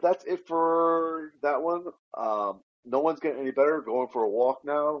 But that's it for that one. No one's getting any better. Going for a walk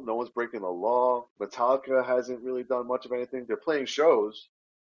now. No one's breaking the law. Metallica hasn't really done much of anything. They're playing shows.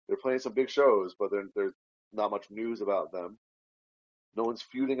 They're playing some big shows, but there's not much news about them. No one's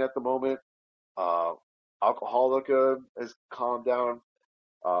feuding at the moment. Uh, Alcoholica has calmed down.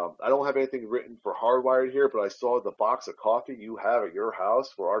 I don't have anything written for Hardwired here, but I saw the box of coffee you have at your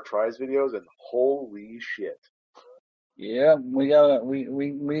house for our tries videos, and holy shit. Yeah, we have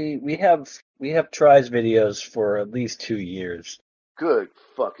tries videos for at least 2 years. Good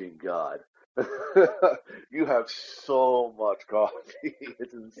fucking God. You have so much coffee.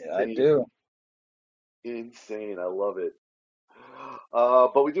 It's Yeah, I insane. do. Insane. I love it.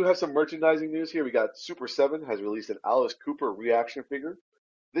 But we do have some merchandising news here. We got Super 7 has released an Alice Cooper reaction figure.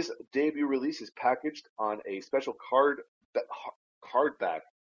 This debut release is packaged on a special card back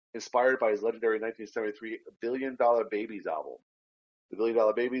inspired by his legendary 1973 Billion Dollar Babies album. The Billion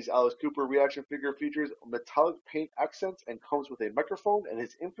Dollar Babies Alice Cooper reaction figure features metallic paint accents and comes with a microphone and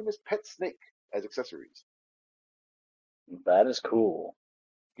his infamous pet snake as accessories. That is cool.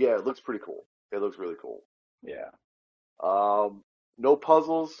 Yeah, it looks pretty cool. It looks really cool. Yeah. No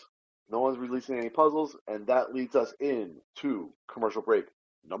puzzles. No one's releasing any puzzles, and that leads us in to commercial break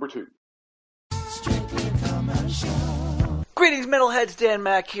number 2. Greetings, metalheads. Dan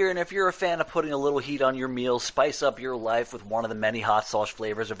Mack here, and if you're a fan of putting a little heat on your meals, spice up your life with one of the many hot sauce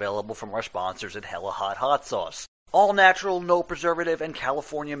flavors available from our sponsors at Hella Hot Hot Sauce. All natural, no preservative, and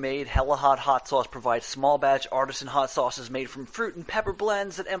California-made Hella Hot Hot Sauce provides small batch artisan hot sauces made from fruit and pepper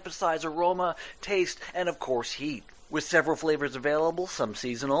blends that emphasize aroma, taste, and of course heat. With several flavors available, some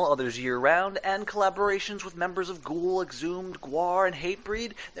seasonal, others year-round, and collaborations with members of Ghoul, Exhumed, Guar, and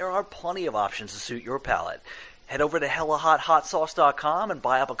Hatebreed, there are plenty of options to suit your palate. Head over to HellaHotHotSauce.com and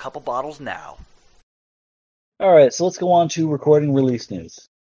buy up a couple bottles now. All right, so let's go on to recording release news.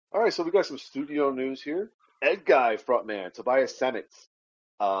 All right, so we got some studio news here. Ed Guy frontman Tobias Sammet's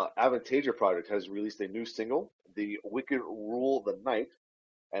Avantasia project has released a new single, The Wicked Rule the Night,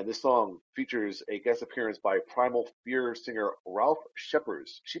 and this song features a guest appearance by Primal Fear singer Ralph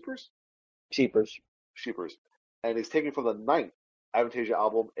Sheepers, Cheapers. and is taken from the ninth Avantasia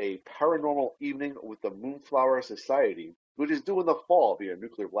album, A Paranormal Evening with the Moonflower Society, which is due in the fall via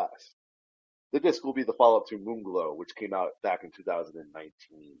Nuclear Blast. The disc will be the follow-up to Moonglow, which came out back in 2019.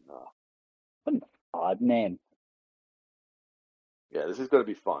 What an odd name. Yeah, this is going to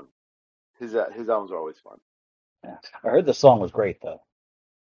be fun. His albums are always fun. Yeah. I heard the song was great though.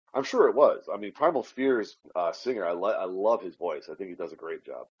 I'm sure it was. I mean, Primal Fear's singer, I love his voice. I think he does a great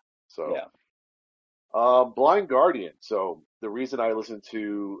job. So, Yeah. Blind Guardian. So the reason I listened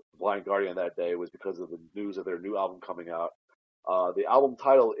to Blind Guardian that day was because of the news of their new album coming out. The album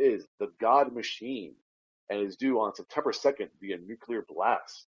title is The God Machine and is due on September 2nd via Nuclear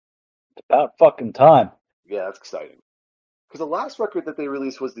Blast. It's about fucking time. Yeah, that's exciting. Because the last record that they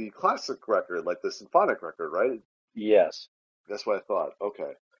released was the classic record, like the symphonic record, right? Yes. That's what I thought.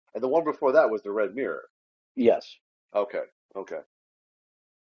 Okay. And the one before that was the Red Mirror. Yes. Okay. Okay.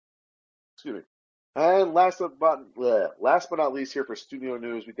 Excuse me. And last but not least here for studio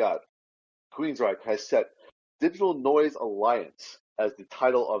news, we got Queensryche has set Digital Noise Alliance as the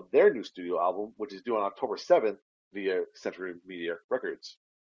title of their new studio album, which is due on October 7th via Century Media Records.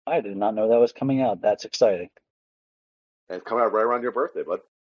 I did not know that was coming out. That's exciting. And it's coming out right around your birthday, bud.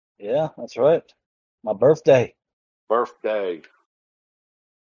 Yeah, that's right. My birthday. Birthday.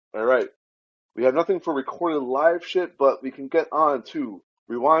 All right. We have nothing for recorded live shit, but we can get on to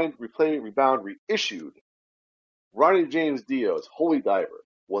Rewind, Replay, Rebound, Reissued. Ronnie James Dio's Holy Diver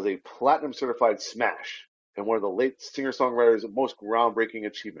was a platinum certified smash and one of the late singer-songwriter's most groundbreaking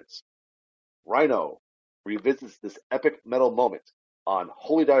achievements. Rhino revisits this epic metal moment on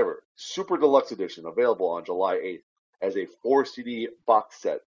Holy Diver Super Deluxe Edition, available on July 8th as a 4 CD box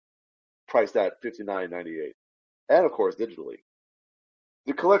set, priced at $59.98, and of course digitally.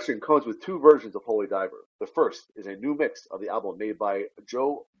 The collection comes with 2 versions of Holy Diver. The first is a new mix of the album made by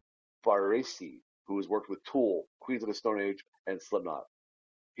Joe Barresi, who has worked with Tool, Queens of the Stone Age, and Slipknot.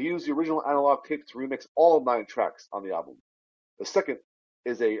 He used the original analog tape to remix all 9 tracks on the album. The second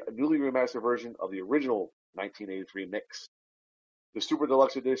is a newly remastered version of the original 1983 mix. The Super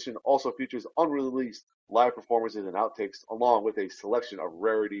Deluxe Edition also features unreleased live performances and outtakes, along with a selection of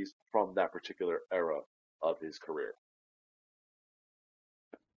rarities from that particular era of his career.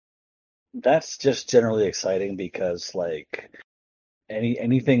 That's just generally exciting because like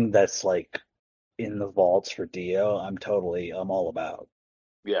anything that's like in the vaults for Dio, I'm all about.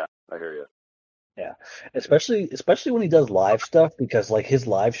 Yeah, I hear you. Yeah, especially when he does live stuff because like his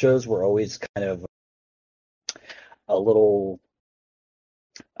live shows were always kind of a little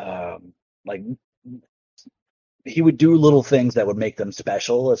like he would do little things that would make them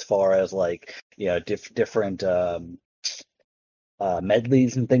special as far as like different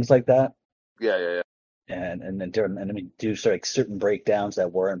medleys and things like that. Yeah. And then do sort of certain breakdowns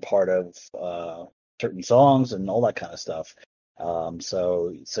that weren't part of certain songs and all that kind of stuff.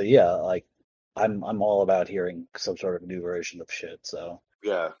 So yeah, like I'm all about hearing some sort of new version of shit. So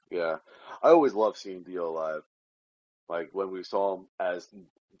Yeah. I always love seeing Dio live. Like when we saw him as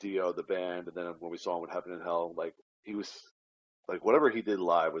Dio, the band, and then when we saw him with Heaven and Hell, like he was like whatever he did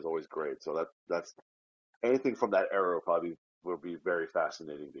live was always great. So that's anything from that era probably will be very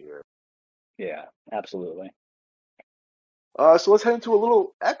fascinating to hear. yeah, absolutely. So let's head into a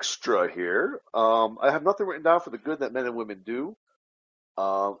little extra here. I have nothing written down for the good that men and women do.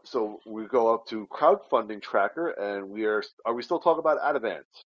 So we go up to crowdfunding tracker, and are we still talking about Advent?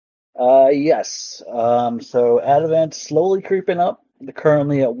 Yes. So Advent slowly creeping up. They're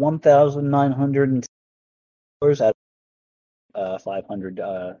currently at $1,900 at 500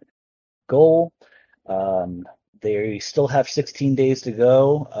 goal. They still have 16 days to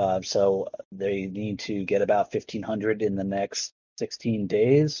go, so they need to get about 1,500 in the next 16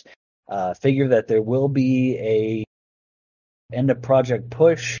 days. Figure that there will be a end of project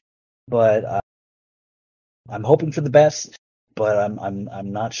push, but I'm hoping for the best. But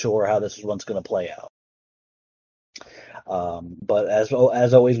I'm not sure how this one's going to play out. But as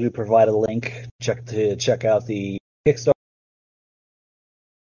always, we provide a link to check out the Kickstarter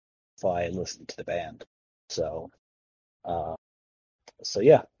if I listen to the band. So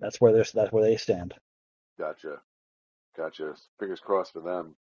yeah, that's where they stand. Gotcha. Fingers crossed for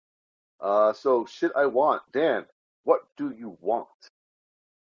them. So shit I want. Dan, what do you want?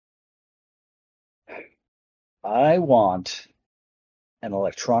 I want an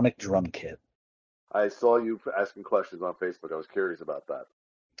electronic drum kit. I saw you asking questions on Facebook. I was curious about that.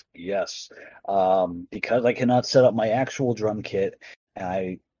 Yes, because I cannot set up my actual drum kit, and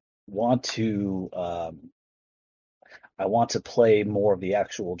I want to play more of the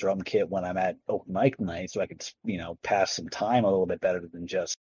actual drum kit when I'm at open mic night, so I could pass some time a little bit better than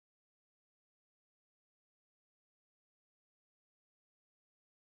just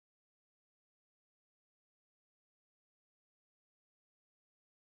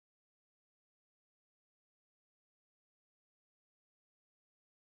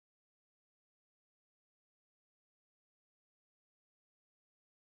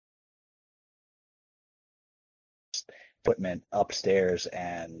equipment upstairs.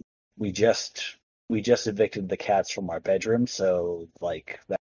 And we just evicted the cats from our bedroom, so like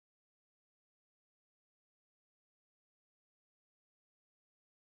that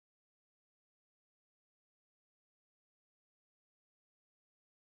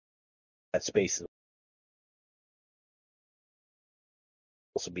space is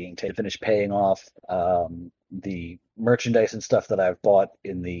also being finished paying off the merchandise and stuff that I've bought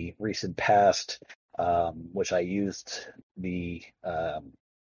in the recent past, which I used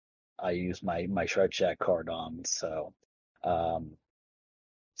my Shred Shack card on. So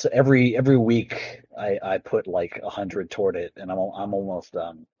every week I put like 100 toward it, and I'm almost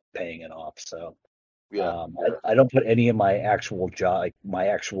paying it off. So Yeah. I don't put any of my actual job, like my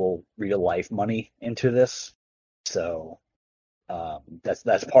actual real life money into this. So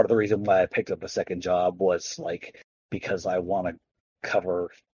that's part of the reason why I picked up a second job, was like because I want to cover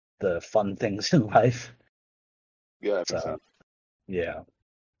the fun things in life. Yeah, that makes So sense. yeah,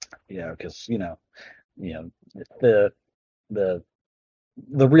 because the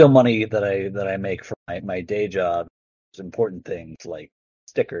the real money that I make from my day job is important things like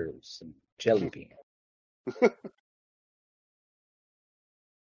stickers and jelly beans.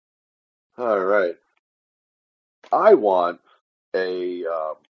 All right. I want a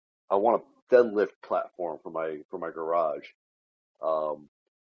I want a deadlift platform for my garage. Um,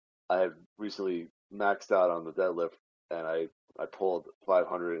 I have recently maxed out on the deadlift, and I pulled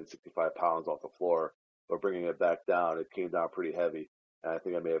 565 pounds off the floor, but bringing it back down, it came down pretty heavy, and I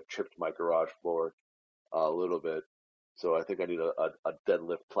think I may have chipped my garage floor a little bit. So I think I need a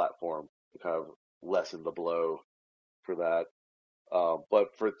deadlift platform to kind of lessen the blow for that.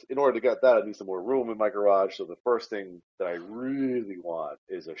 But in order to get that, I need some more room in my garage. So the first thing that I really want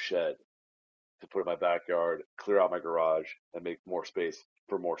is a shed to put in my backyard, clear out my garage, and make more space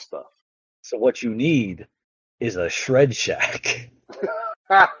for more stuff. So what you need is a shred shack.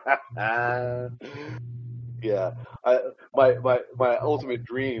 Yeah, my ultimate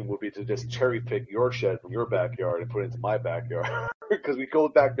dream would be to just cherry pick your shed from your backyard and put it into my backyard because we go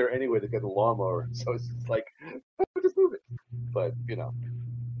back there anyway to get the lawnmower. So it's just like just move it. But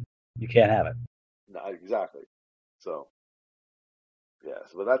You can't have it. not exactly. So yeah,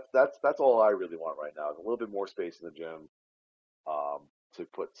 so that's all I really want right now is a little bit more space in the gym, to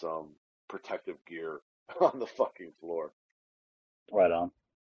put some protective gear on the fucking floor. Right on.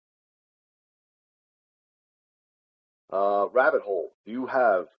 Rabbit hole. Do you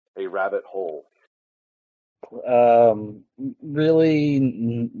have a rabbit hole? Really,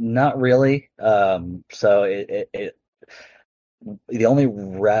 not really. So the only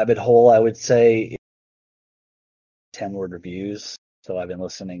rabbit hole I would say is 10-word reviews. So I've been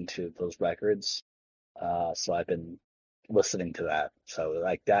listening to those records. So I've been listening to that. So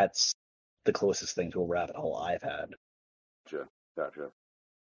like that's the closest thing to a rabbit hole I've had. Gotcha, gotcha.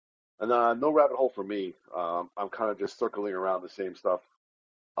 And no rabbit hole for me. I'm kind of just circling around the same stuff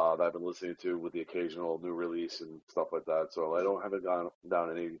that I've been listening to with the occasional new release and stuff like that. So I don't haven't gone down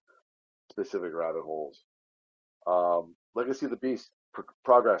any specific rabbit holes. Legacy of the Beast,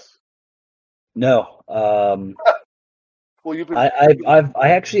 progress. No, Well, you've been I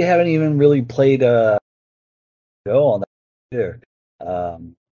actually haven't even really played Go on that either.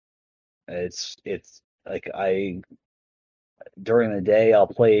 Um, it's like I during the day I'll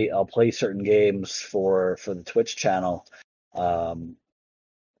play certain games for the Twitch channel, um,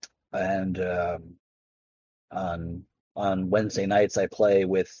 and on Wednesday nights I play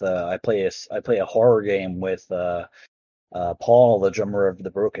a horror game with Paul, the drummer of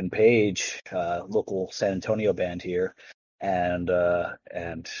the Broken Page, local San Antonio band here, and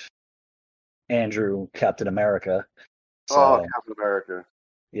Andrew, Captain America. oh, So Captain America.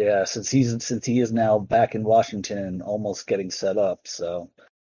 yeah, since he is now back in Washington, almost getting set up. So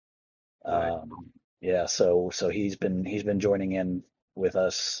Nice. yeah, so he's been joining in with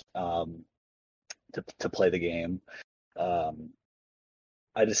us to play the game. Um,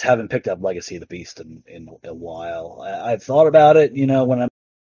 I just haven't picked up Legacy of the Beast in a while. I've thought about it, when I'm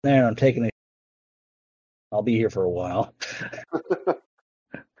there and I'm taking it, I'll be here for a while.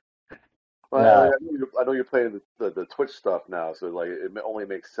 Well, No, I know you're playing the Twitch stuff now, so like only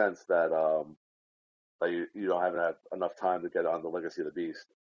makes sense that like you don't have enough time to get on the Legacy of the Beast.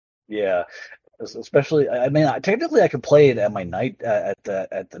 yeah, especially I mean, technically I could play it at my night at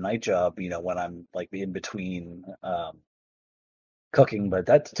the night job, when I'm like in between cooking, but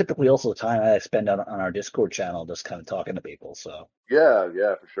that's typically also the time I spend on our Discord channel just kind of talking to people. So Yeah,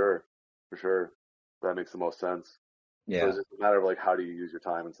 yeah, for sure. That makes the most sense. So yeah, it's just a matter of like how do you use your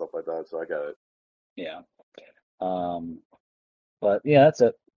time and stuff like that. So I get it. yeah. Um, but yeah, that's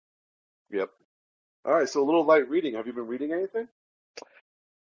it. Yep. All right. So a little light reading. Have you been reading anything?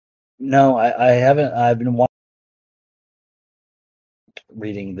 No, I haven't. I've been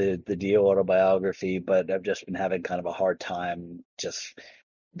reading the Dio autobiography, but I've just been having kind of a hard time just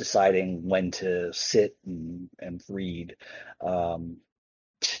deciding when to sit and read. Um,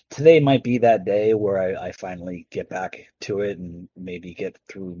 Today might be that day where I finally get back to it and maybe get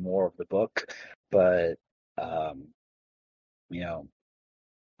through more of the book. But um, you know,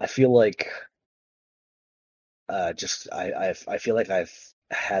 I feel like just I feel like I've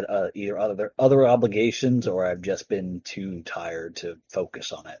had either other obligations or I've just been too tired to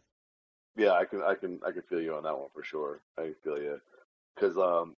focus on it. Yeah, I can feel you on that one for sure. I can feel you because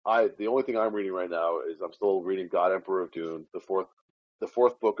the only thing I'm reading right now is I'm still reading God Emperor of Dune, the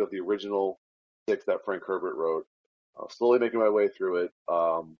fourth book of the original six that Frank Herbert wrote. I'm slowly making my way through it.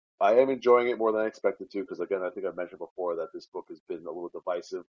 I am enjoying it more than I expected to because again, I think I've mentioned before that this book has been a little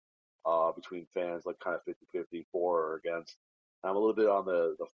divisive between fans, like kind of 50-50, for or against. I'm a little bit on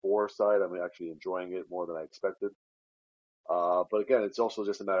the for side. I'm actually enjoying it more than I expected. But again, it's also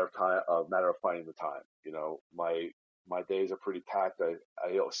just a matter of time, a matter of finding the time. You know, my days are pretty packed. I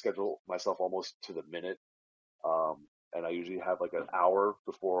schedule myself almost to the minute, and I usually have like an hour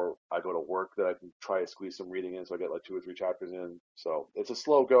before I go to work that I can try to squeeze some reading in, so I get like 2 or 3 chapters in. So it's a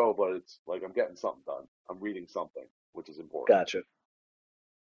slow go, but it's like I'm getting something done. I'm reading something, which is important. Gotcha.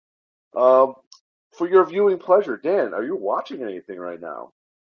 Um, for your viewing pleasure, Dan, are you watching anything right now?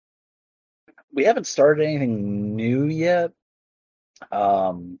 We haven't started anything new yet.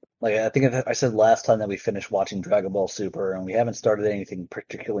 Like I think I said last time that we finished watching Dragon Ball Super, and we haven't started anything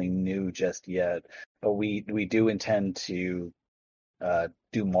particularly new just yet. But we do intend to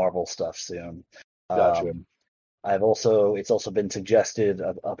do Marvel stuff soon. Gotcha. Um, it's also been suggested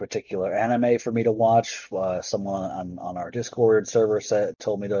a particular anime for me to watch. Someone on our Discord server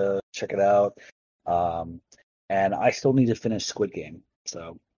told me to check it out. Um, and I still need to finish Squid Game.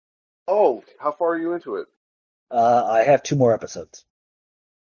 So Oh, how far are you into it? I have 2 more episodes.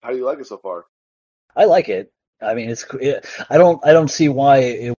 How do you like it so far? I like it. I mean, I don't see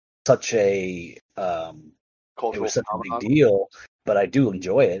why such a it Cultural was such a big phenomenon? deal, but I do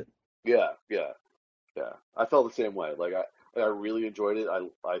enjoy it. Yeah, yeah, yeah. I felt the same way. I really enjoyed it.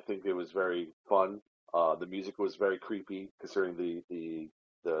 I think it was very fun. The music was very creepy considering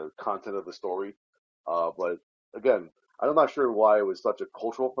the content of the story. But again, I'm not sure why it was such a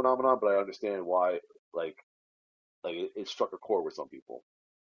cultural phenomenon, but I understand why like it struck a chord with some people.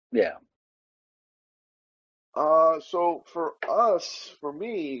 Yeah. So for us, for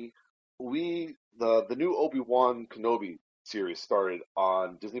me, the new Obi-Wan Kenobi series started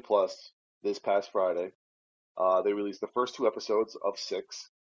on Disney Plus this past Friday. They released the first 2 episodes of 6.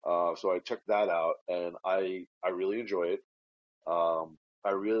 So I checked that out, and I really enjoy it. I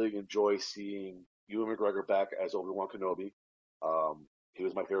really enjoy seeing Ewan McGregor back as Obi-Wan Kenobi. He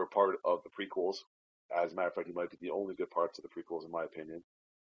was my favorite part of the prequels. As a matter of fact, he might be the only good parts of the prequels, in my opinion.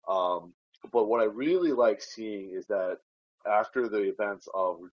 Um, but what I really like seeing is that after the events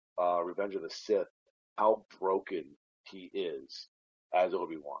of Revenge of the Sith, how broken he is as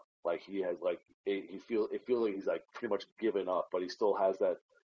Obi-Wan. Like he has like it feels like he's like pretty much given up, but he still has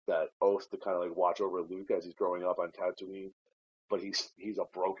that oath to kind of like watch over Luke as he's growing up on Tatooine. But he's a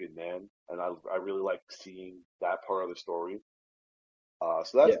broken man, and I really like seeing that part of the story.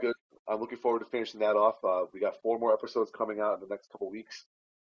 So that's Yeah. good. I'm looking forward to finishing that off. We got 4 more episodes coming out in the next couple weeks.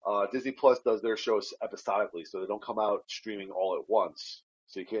 Disney Plus does their shows episodically, so they don't come out streaming all at once.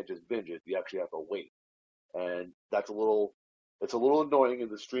 So you can't just binge it. You actually have to wait, and it's a little annoying in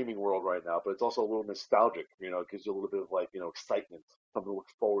the streaming world right now. But it's also a little nostalgic. You know, it gives you a little bit of like excitement, something to look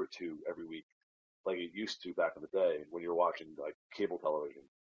forward to every week, like it used to back in the day when you were watching like cable television.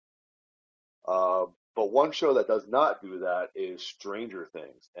 But one show that does not do that is Stranger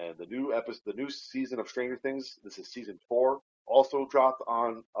Things, and the new season of Stranger Things. This is season 4. Also dropped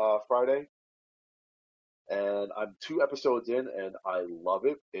on Friday, and I'm 2 episodes in, and I love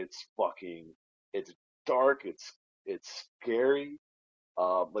it. It's dark. It's scary.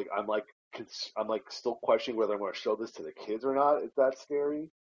 Like I'm like still questioning whether I'm going to show this to the kids or not. It's that scary.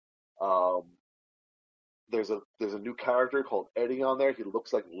 Um, there's a new character called Eddie on there. He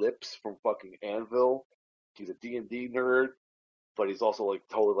looks like Lips from fucking Anvil. He's a D&D nerd, but he's also like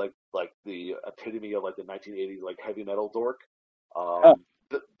totally like the epitome of like the 1980s like heavy metal dork. Oh,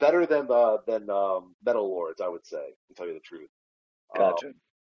 Better than Metal Lords, I would say, to tell you the truth. Um, gotcha.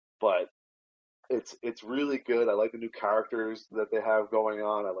 but it's really good. I like the new characters that they have going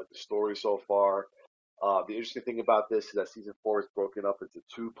on. I like the story so far. The interesting thing about this is that season 4 is broken up into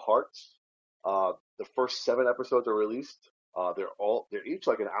 2 parts. The first 7 episodes are released. They're each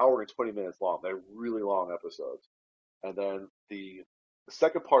like an hour and 20 minutes long. They're really long episodes. And then the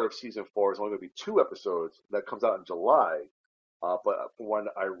second part of season 4 is only going to be 2 episodes that comes out in July. But when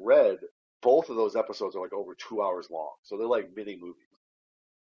I read, both of those episodes are like over 2 hours long, so they're like mini movies.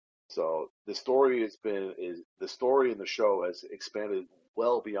 So the story in the show has expanded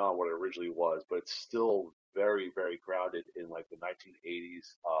well beyond what it originally was, but it's still very very grounded in like the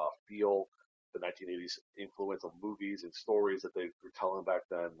 1980s feel, the 1980s influence of movies and stories that they were telling back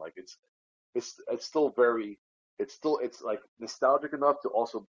then. Like it's still very it's like nostalgic enough to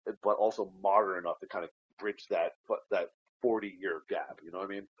also but also modern enough to kind of bridge that 40-year gap. You know what I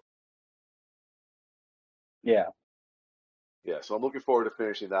mean? Yeah. Yeah, so I'm looking forward to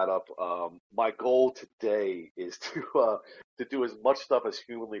finishing that up. My goal today is to do as much stuff as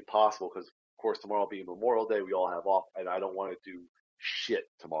humanly possible because, of course, tomorrow being Memorial Day, we all have off, and I don't want to do shit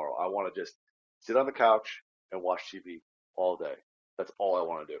tomorrow. I want to just sit on the couch and watch TV all day. That's all I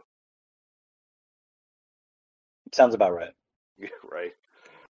want to Sounds about right. do. Right?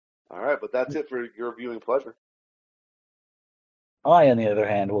 All right, but that's it for your viewing pleasure. I, on the other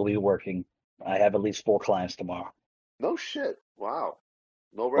hand, will be working. I have at least 4 clients tomorrow. No shit. Wow.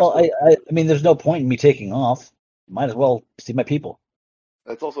 No rest Well, for the I mean, there's no point in me taking off. Might as well see my people.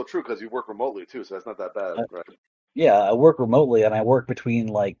 That's also true because you work remotely too, so that's not that bad, Uh, right? yeah, I work remotely and I work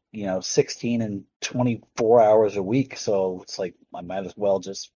between 16 and 24 hours a week. So it's like I might as well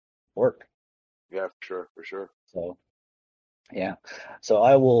just work. Yeah, for sure, for sure. So yeah. So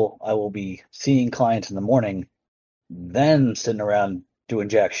I will be seeing clients in the morning, then sitting around doing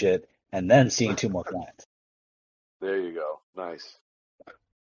jack shit, and then seeing 2 more clients. There you go. Nice.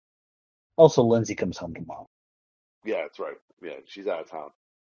 Also, Lindsay comes home tomorrow. Yeah, that's right. Yeah, she's out of town.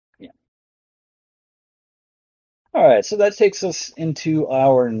 Yeah. All right, so that takes us into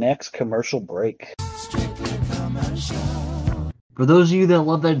our next commercial break. For those of you that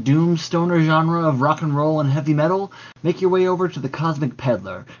love that doom stoner genre of rock and roll and heavy metal, make your way over to the Cosmic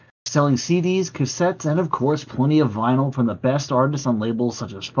Peddler, selling CDs, cassettes, and of course plenty of vinyl from the best artists on labels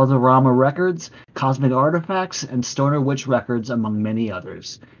such as Fuzzorama Records, Cosmic Artifacts, and Stoner Witch Records, among many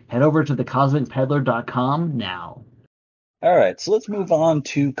others. Head over to thecosmicpeddler.com now. All right, so let's move on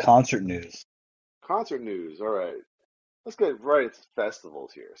to concert news. Concert news. All right. Let's get right into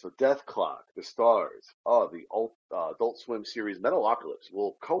festivals here. So Death Clock, The Stars, the Adult Swim series Metalocalypse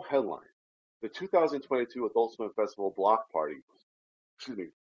will co-headline the 2022 Adult Swim Festival Block Party. Excuse me.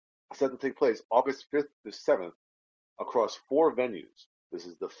 Set to take place August 5th to 7th across 4 venues. This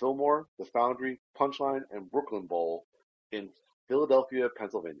is the Fillmore, the Foundry, Punchline, and Brooklyn Bowl in Philadelphia,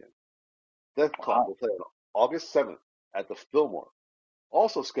 Pennsylvania. Death Clock will play on August 7th at the Fillmore.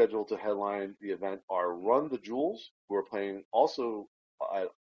 Also scheduled to headline the event are Run the Jewels, who are playing also at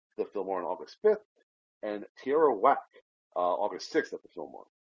the Fillmore on August 5th, and Tierra Whack, August 6th at the Fillmore.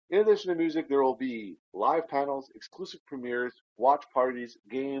 In addition to music, there will be live panels, exclusive premieres, watch parties,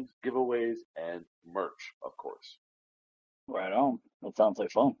 games, giveaways, and merch, of course. Right on. That sounds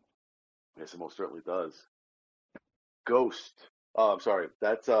like fun. Yes, it most certainly does. Ghost. I'm sorry.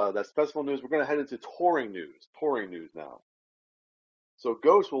 That's festival news. We're going to head into touring news. Touring news now. So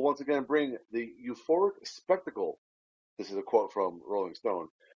Ghost will once again bring the euphoric spectacle, this is a quote from Rolling Stone,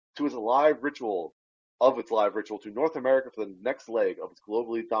 to its live ritual to North America for the next leg of its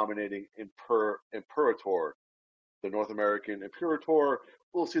globally dominating Imperator. The North American Imperator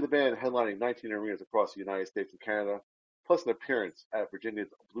will see the band headlining 19 arenas across the United States and Canada, plus an appearance at Virginia's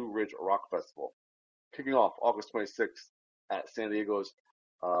Blue Ridge Rock Festival, kicking off August 26th at San Diego's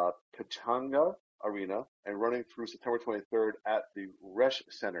Pechanga Arena and running through September 23rd at the Resch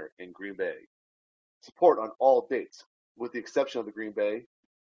Center in Green Bay. Support on all dates, with the exception of the Green Bay,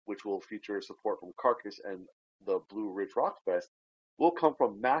 which will feature support from Carcass and the Blue Ridge Rock Fest, will come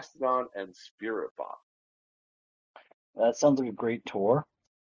from Mastodon and Spirit Box. That sounds like a great tour.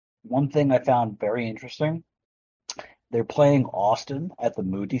 One thing I found very interesting, they're playing Austin at the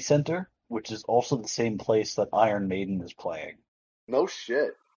Moody Center, which is also the same place that Iron Maiden is playing. No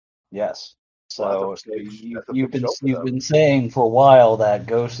shit. Yes. Wow, So that's a you've big show for you've them. been saying for a while that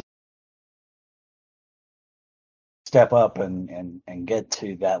Ghost step up and get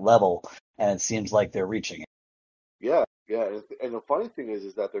to that level, and it seems like they're reaching it. Yeah, yeah. And the funny thing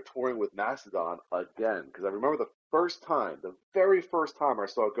is that they're touring with Mastodon again. Because I remember the very first time I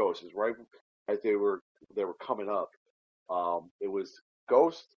saw Ghost is right as they were coming up. It was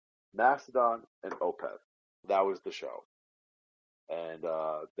Ghost, Mastodon, and Opeth. That was the show. And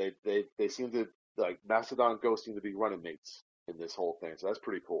they seem to, like, Mastodon and Ghost seem to be running mates in this whole thing. So that's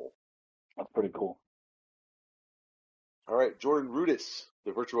pretty cool. That's pretty cool. All right, Jordan Rudess,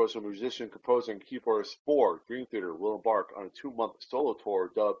 the virtuoso musician, composer, and keyboardist for Dream Theater, will embark on a 2-month solo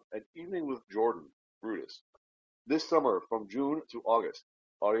tour dubbed An Evening with Jordan Rudess. This summer, from June to August,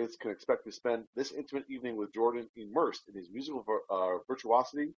 audience can expect to spend this intimate evening with Jordan immersed in his musical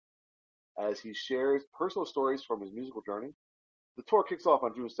virtuosity as he shares personal stories from his musical journey. The tour kicks off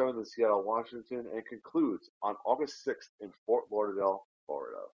on June 7th in Seattle, Washington, and concludes on August 6th in Fort Lauderdale,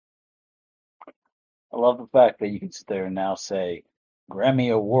 Florida. I love the fact that you can sit there and now say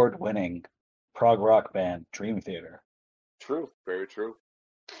Grammy Award-winning prog rock band Dream Theater. True, very true.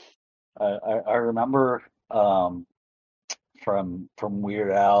 I remember from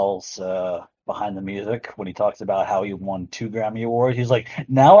Weird Al's Behind the Music when he talks about how he won 2 Grammy Awards. He's like,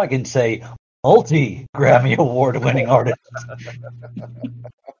 now I can say multi-Grammy Award-winning artist.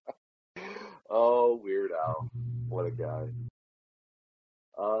 Oh, Weird Al. What a guy.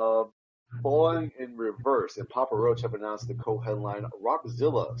 Falling in Reverse and Papa Roach have announced the co-headline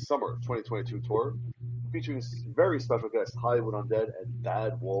Rockzilla Summer 2022 tour, featuring very special guests Hollywood Undead and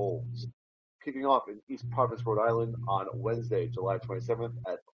Bad Wolves. Kicking off in East Providence, Rhode Island on Wednesday, July 27th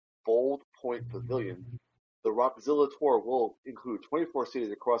at Bold Point Pavilion, the the Rockzilla tour will include 24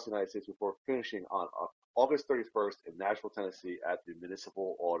 cities across the United States before finishing on August 31st in Nashville, Tennessee at the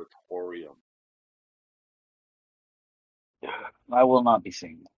Municipal Auditorium. I will not be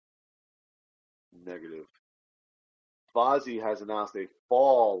seeing that. Negative. Fozzy has announced a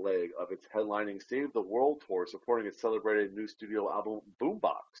fall leg of its headlining Save the World tour supporting its celebrated new studio album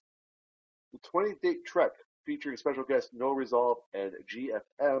Boombox. The 20-date trek featuring special guests No Resolve and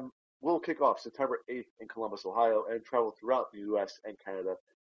GFM will kick off September 8th in Columbus, Ohio, and travel throughout the U.S. and Canada,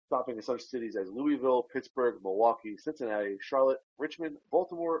 stopping in such cities as Louisville, Pittsburgh, Milwaukee, Cincinnati, Charlotte, Richmond,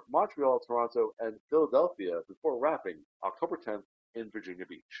 Baltimore, Montreal, Toronto, and Philadelphia before wrapping October 10th in Virginia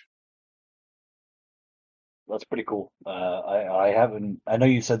Beach. That's pretty cool. I haven't. I know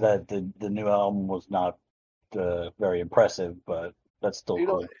you said that the new album was not very impressive, but that's still You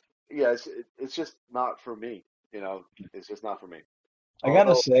know, cool. yeah, it's just not for me. It's just not for me. I gotta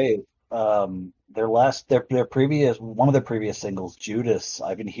Although, say, their previous one of their previous singles, Judas,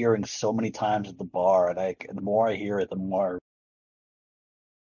 I've been hearing so many times at the bar, and the more I hear it, the more.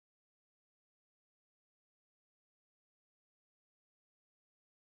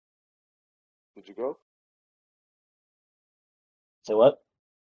 did you go? So what?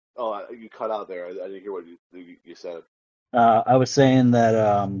 Oh, you cut out there. I didn't hear what you said. I was saying that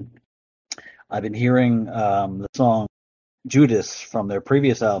I've been hearing the song Judas from their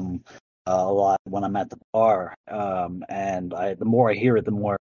previous album a lot when I'm at the bar, and the more I hear it, the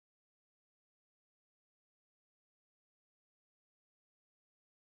more.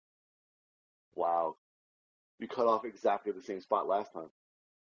 Wow, you cut off exactly the same spot last time.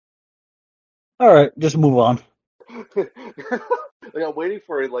 All right, just move on. Like I'm waiting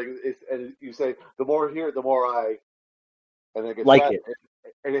for it. Like and you say the more here, the more I, and then it gets Like back. it.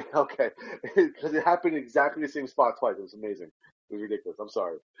 Okay, because it happened exactly the same spot twice. It was amazing. It was ridiculous. I'm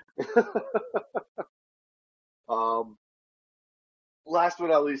sorry. um, Last but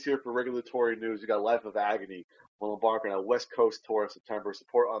not least, here for regulatory news, we got Life of Agony will embark on a West Coast tour in September.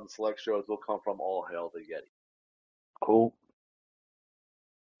 Support on the select shows will come from All Hail the Yeti. Cool.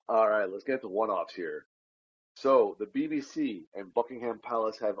 All right, let's get to one-offs here. So, the BBC and Buckingham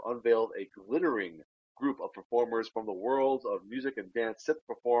Palace have unveiled a glittering group of performers from the worlds of music and dance set to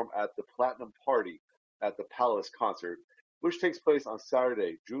perform at the Platinum Party at the Palace Concert, which takes place on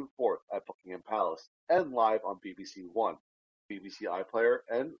Saturday, June 4th at Buckingham Palace and live on BBC One, BBC iPlayer,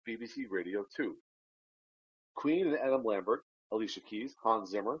 and BBC Radio 2. Queen and Adam Lambert, Alicia Keys,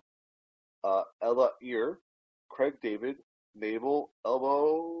 Hans Zimmer, Ella Ear, Craig David, Mabel,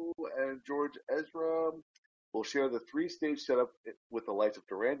 Elbow, and George Ezra will share the three-stage setup with the likes of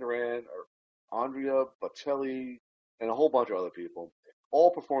Duran Duran, or Andrea Bocelli, and a whole bunch of other people.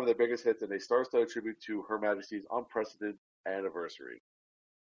 All perform their biggest hits in a star-studded tribute to Her Majesty's unprecedented anniversary.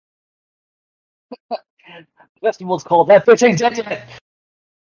 Festival's called That Bitch Ain't Dead Yet.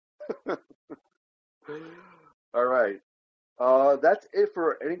 All right. That's it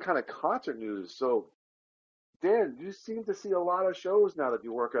for any kind of concert news. So, Dan, you seem to see a lot of shows now that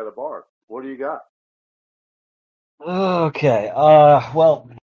you work at a bar. What do you got? Okay. Well,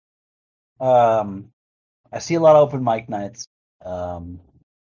 I see a lot of open mic nights. And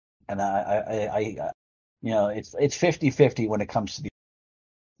it's 50-50 when it comes to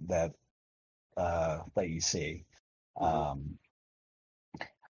that you see.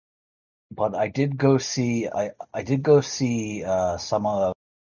 But I did go see some of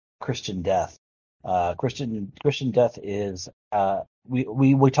Christian Death. Christian Death is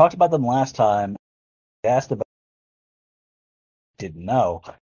we talked about them last time. Asked about, didn't know.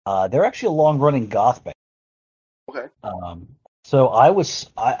 They're actually a long running goth band. Okay. So I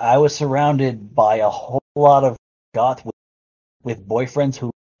was surrounded by a whole lot of goth with boyfriends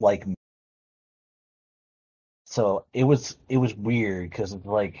who like me. So it was weird because it's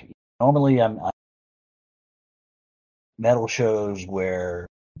like normally I'm metal shows where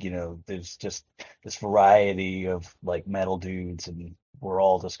there's just this variety of like metal dudes and we're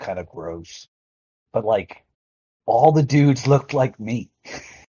all just kind of gross, but like all the dudes looked like me.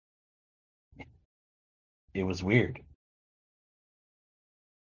 It was weird.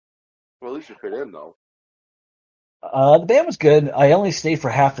 Well, at least you fit in, though. The band was good. I only stayed for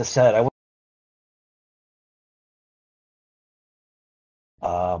half the set.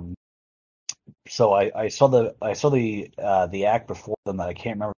 So I saw the act before them that I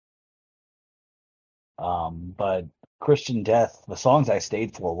can't remember. But Christian Death, the songs I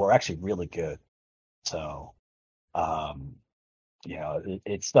stayed for were actually really good. So,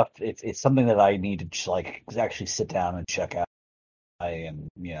 it's stuff. It's something that I need to just, like actually sit down and check out. And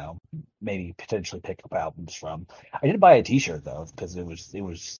maybe potentially pick up albums from. I did buy a T-shirt though because it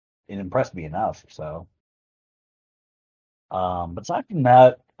impressed me enough. So But aside from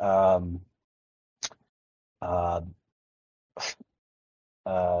that, uh,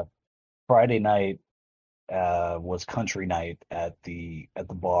 uh, Friday night was country night at the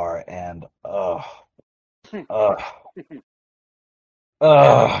bar, and uh,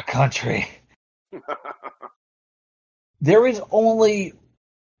 country. There is only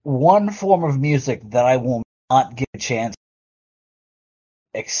one form of music that I will not give a chance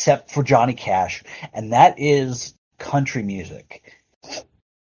except for Johnny Cash, and that is country music.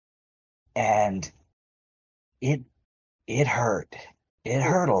 And it it hurt. It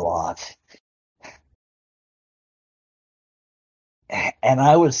hurt a lot. And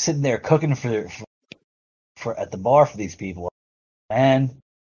I was sitting there cooking for at the bar for these people. Man,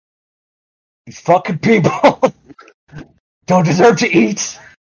 these fucking people don't deserve to eat.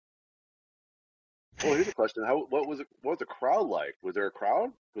 Well, here's a question: what was it? What was the crowd like? Was there a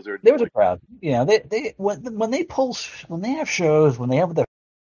crowd? Was there There was a like? crowd. You know, they when they pull when they have shows, when they have their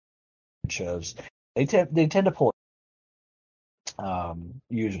shows, they tend to pull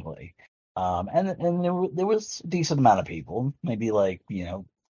usually. And there was a decent amount of people, maybe like,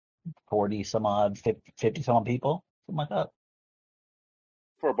 40 some odd, 50 some odd people, something like that.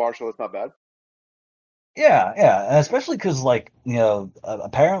 For a bar show, that's not bad. Yeah, yeah, and especially because, like,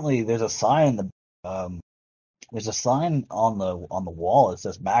 apparently there's a sign on the wall that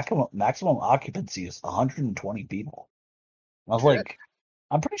says maximum occupancy is 120 people. I was Shit. like,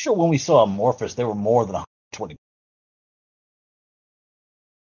 I'm pretty sure when we saw Amorphous, there were more than 120.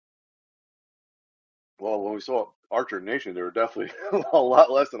 Well, when we saw Archer Nation, there were definitely a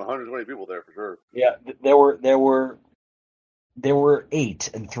lot less than 120 people there for sure. Yeah, there were eight,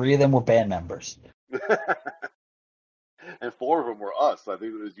 and three of them were band members. And four of them were us. I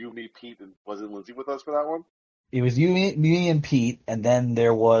think it was you, me, Pete, and wasn't Lindsay with us for that one? It was you, me, and Pete, and then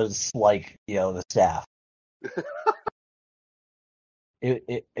there was, like, the staff.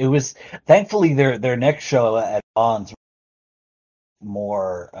 It was thankfully their next show at Bonds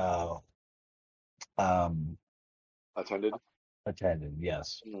more um Attended. attended,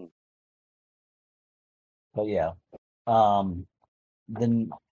 yes. Mm. But yeah. Um then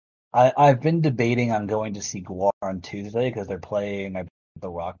I've been debating on going to see Guar on Tuesday because they're playing at the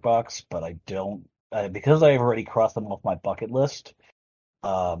Rock Box, but I don't because I've already crossed them off my bucket list.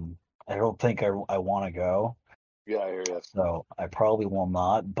 I don't think I want to go, Yeah, I hear you. so I probably will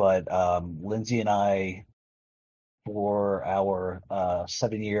not. But Lindsay and I, for our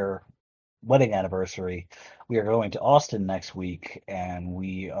 7-year wedding anniversary, we are going to Austin next week, and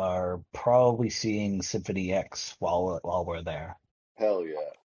we are probably seeing Symphony X while we're there. Hell yeah.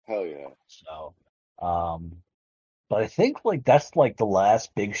 Hell yeah. So, um, but I think, like, that's like the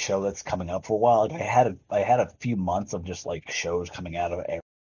last big show that's coming up for a while. Like, I had a few months of just like shows coming out of it,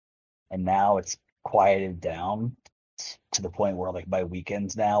 and now it's quieted down to the point where, like, my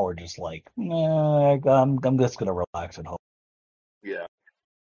weekends now are just like, nah, I'm just gonna relax at home. Yeah.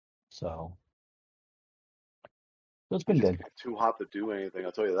 So it's It's been just good. getting too hot to do anything.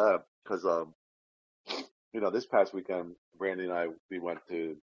 I'll tell you that. Because, this past weekend, Brandy and I, we went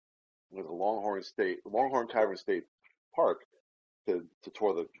to the Longhorn Cavern State Park to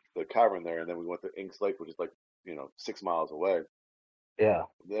tour the cavern there. And then we went to Inks Lake, which is like, 6 miles away Yeah.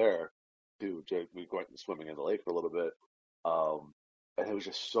 there we went swimming in the lake for a little bit. Um, and it was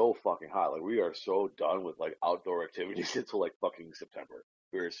just so fucking hot. Like, we are so done with like outdoor activities until like fucking September.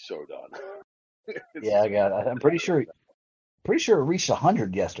 We are so done. Yeah, It's I got. I'm pretty sure it reached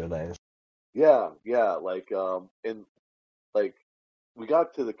 100 yesterday. yeah. Like, and like we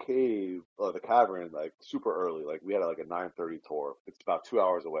got to the cave, the cavern, like super early. Like, we had like a 9:30 tour. It's about 2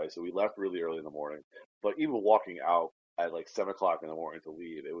 hours away, so we left really early in the morning. But even walking out at like 7 o'clock in the morning to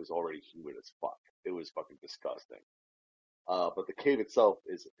leave, it was already humid as fuck. It was fucking disgusting. But the cave itself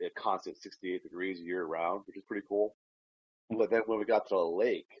is a constant 68 degrees year round, which is pretty cool. But then when we got to the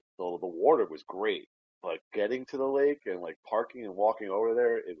lake, the water was great. Like, getting to the lake and like parking and walking over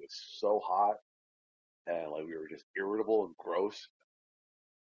there, it was so hot, and like we were just irritable and gross.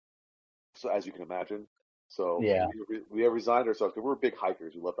 So, as you can imagine, so Yeah. we have resigned ourselves because we're big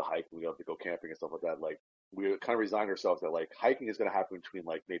hikers. We love to hike. We love to go camping and stuff like that. Like, we kind of resigned ourselves that like hiking is going to happen between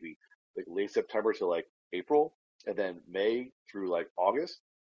like maybe like late September to like April, and then May through like August,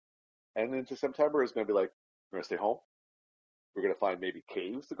 and into September is going to be like we're going to stay home. We're going to find maybe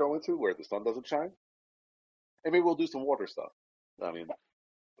caves to go into where the sun doesn't shine, and maybe we'll do some water stuff. I mean,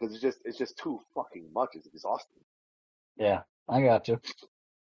 because it's just too fucking much. It's exhausting. Yeah, I got you.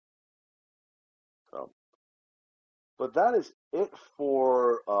 So, but that is it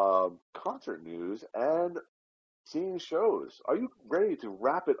for concert news and seeing shows. Are you ready to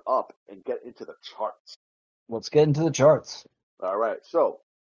wrap it up and get into the charts? let's get into the charts. All right. So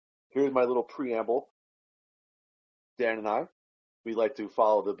here's my little preamble. Dan and I, we like to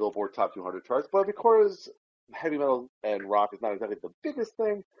follow the Billboard Top 200 charts, but because heavy metal and rock is not exactly the biggest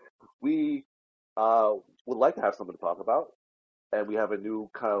thing, we would like to have something to talk about. And we have a new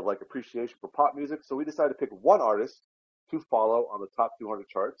kind of like appreciation for pop music. So we decided to pick one artist to follow on the top 200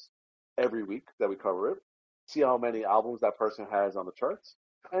 charts every week that we cover it, see how many albums that person has on the charts,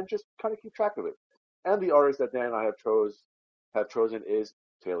 and just kind of keep track of it. And the artist that Dan and I have chosen is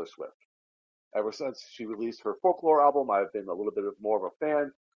Taylor Swift. Ever since she released her Folklore album, I've been a little bit more of a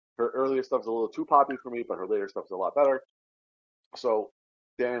fan. Her earlier stuff's a little too poppy for me, but her later stuff's a lot better. So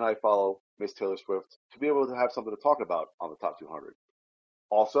Dan and I follow Miss Taylor Swift to be able to have something to talk about on the top 200.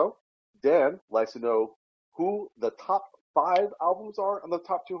 Also, Dan likes to know who the top 5 albums are on the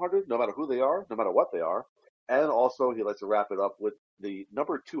top 200, no matter who they are, no matter what they are. And also, he likes to wrap it up with the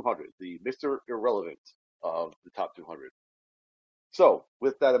number 200, the Mr. Irrelevant of the top 200. So,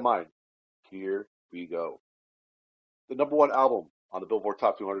 with that in mind, here we go. The number 1 album on the Billboard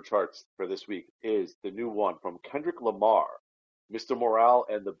Top 200 charts for this week is the new one from Kendrick Lamar, Mr. Morale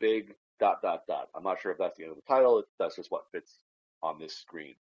and the Big ... I'm not sure if that's the end of the title. That's just what fits on this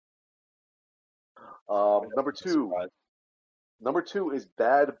screen. Number two is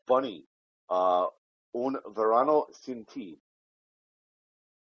Bad Bunny, Un Verano Sin Ti.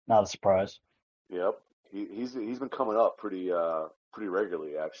 Not a surprise. Yep, he's been coming up pretty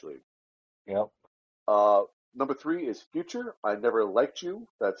regularly actually. Yep. Number 3 is Future, I Never Liked You.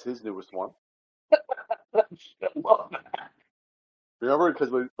 That's his newest one. Remember, because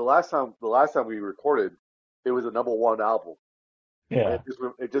the last time we recorded, it was a number 1 album. Yeah.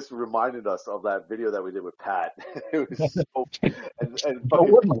 It just reminded us of that video that we did with Pat. It was so and No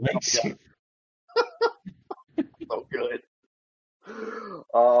fucking one likes you. so good.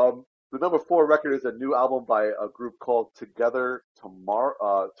 The number 4 record is a new album by a group called Together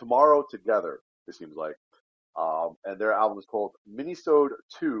Tomorrow Together. It seems like, and their album is called Minisode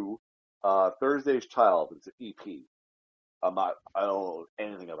 2, Thursday's Child. It's an EP. I don't know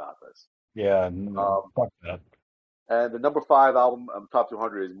anything about this. Yeah, fuck that. And the number 5 album on the top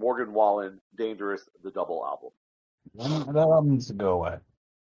 200 is Morgan Wallen, Dangerous, the double album. That album needs to go away.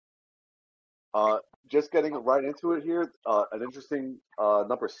 Just getting right into it here, an interesting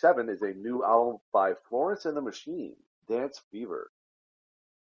number 7 is a new album by Florence and the Machine, Dance Fever.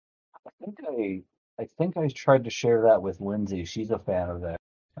 I think I tried to share that with Lindsay. She's a fan of that.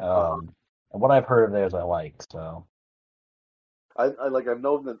 And what I've heard of theirs I like, so. I've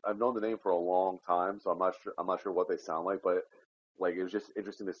known the name for a long time, so I'm not sure what they sound like, but like it was just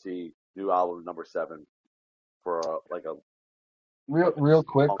interesting to see new album number 7 for a real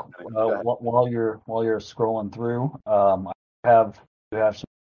quick while you're scrolling through. I have some.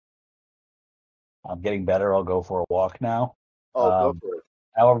 I'm getting better. I'll go for a walk now. Go for it.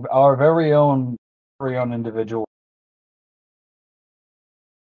 Our very own individual,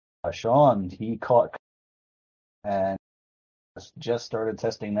 Sean, he caught and just started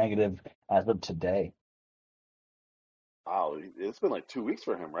testing negative as of today. Wow, it's been like 2 weeks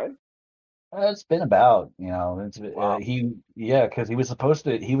for him, right? It's been about, wow. Because he was supposed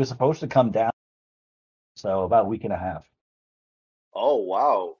to come down, so about a week and a half. Oh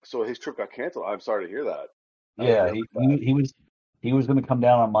wow! So his trip got canceled. I'm sorry to hear that. Yeah, he was going to come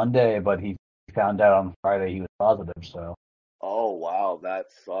down on Monday, but he found out on Friday he was positive. So. Oh wow, that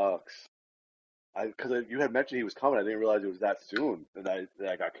sucks. Because you had mentioned he was coming, I didn't realize it was that soon, and that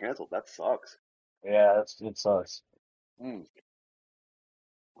got canceled. That sucks. Yeah, it sucks.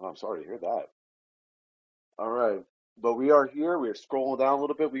 Well, I'm sorry to hear that. All right, but we are here. We are scrolling down a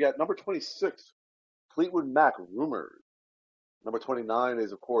little bit. We got number 26, Fleetwood Mac, Rumors. Number 29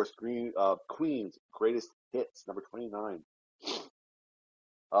 is, of course, Queen's Greatest Hits, number 29.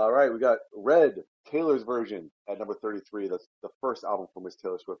 All right, we got Red, Taylor's Version, at number 33. That's the first album from Miss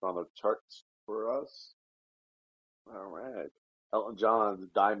Taylor Swift on the charts for us. All right. Elton John's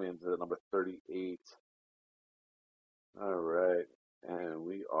Diamonds at number 38. All right. And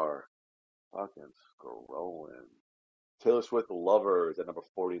we are fucking scrolling. Taylor Swift Lovers at number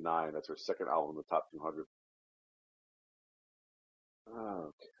 49. That's her second album in the top 200.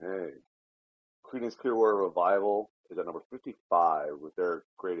 Okay. Creedence Clearwater Revival is at number 55 with their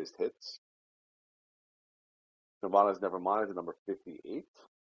greatest hits. Nirvana's Nevermind is at number 58.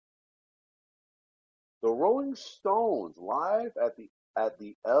 The Rolling Stones live at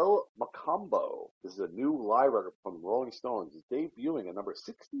the El Macambo. This is a new live record from the Rolling Stones. It's debuting at number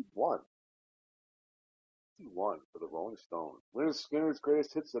 61. 61 for the Rolling Stones. Leonard Skinner's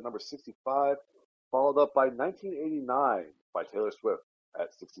Greatest Hits at number 65, followed up by 1989 by Taylor Swift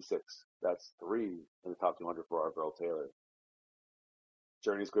at 66. That's 3 in the top 200 for our girl Taylor.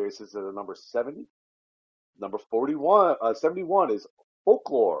 Journey's greatest hits at number 70. Number 71 is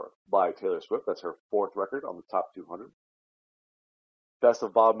Folklore by Taylor Swift. That's her 4th record on the top 200. Best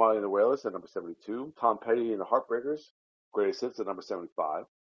of Bob Marley and the Wailers at number 72. Tom Petty and the Heartbreakers, greatest hits at number 75.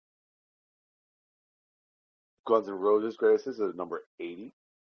 Guns N' Roses greatest hits at number 80.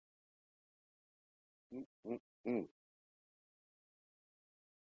 And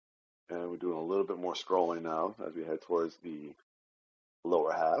we're doing a little bit more scrolling now as we head towards the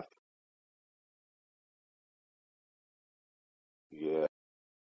lower half. Yeah.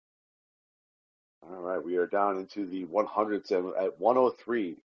 All right, we are down into the 100s at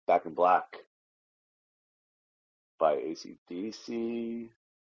 103, Back in Black by AC/DC.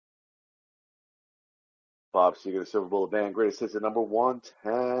 Bob Seger, the Silver Bullet Band, greatest hits at number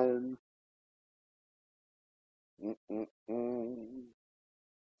 110.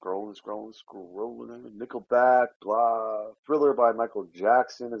 Scrolling. Nickelback, blah. Thriller by Michael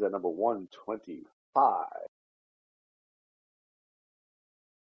Jackson is at number 125.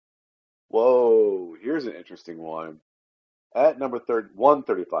 Whoa, here's an interesting one. At number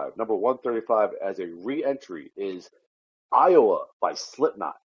 135, number 135 as a re-entry is Iowa by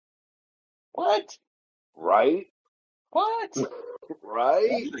Slipknot. What? Right? What?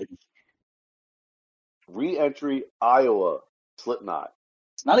 Right? Re-entry Iowa, Slipknot.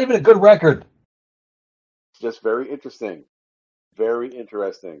 It's not even a good record. It's just very interesting. Very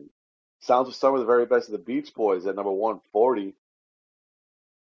interesting. Sounds of Summer, the very best of the Beach Boys at number 140.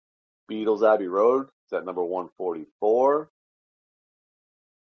 Beatles, Abbey Road is at number 144.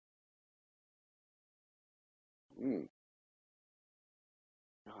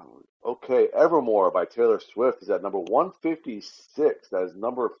 Okay, Evermore by Taylor Swift is at number 156. That is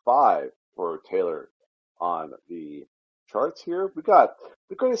number 5 for Taylor on the charts here. We got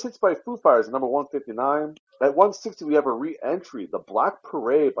the greatest hits by Foo Fighters at number 159. At 160, we have a re-entry, The Black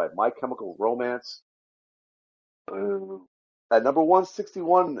Parade by My Chemical Romance. At number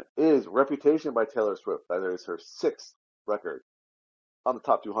 161 is Reputation by Taylor Swift. That is her 6th record on the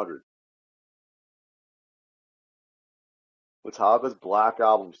top 200. Metallica's Black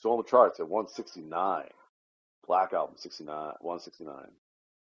Album still on the charts at 169. Black Album 169.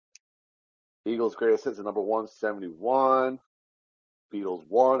 Eagles' greatest hits at number 171. Beatles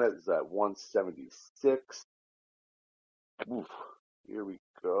 1 is at 176. Oof, here we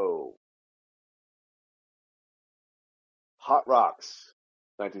go. Hot Rocks,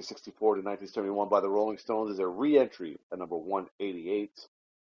 1964 to 1971 by the Rolling Stones is a re-entry at number 188.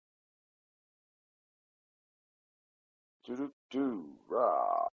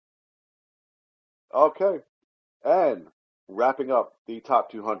 Okay, and wrapping up the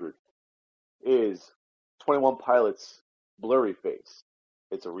top 200 is 21 Pilots' Blurry Face.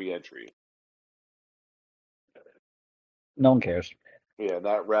 It's a re-entry. No one cares. Yeah, and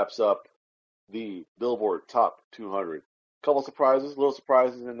that wraps up the Billboard Top 200. Couple surprises, little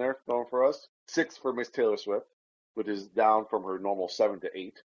surprises in there going for us. 6 for Miss Taylor Swift, which is down from her normal 7 to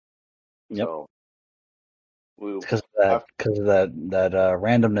 8. Yep. So because of that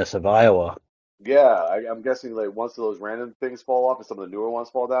randomness of Iowa. Yeah, I'm guessing like once those random things fall off and some of the newer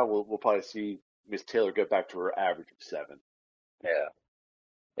ones fall down, we'll probably see Miss Taylor get back to her average of 7.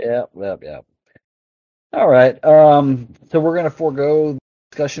 Yeah. All right. So we're gonna forego the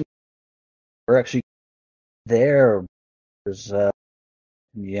discussion. We're actually there. Because,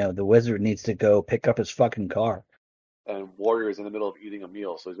 the wizard needs to go pick up his fucking car. And Warrior is in the middle of eating a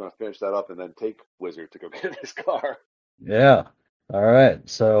meal, so he's going to finish that up and then take Wizard to go get his car. Yeah. All right.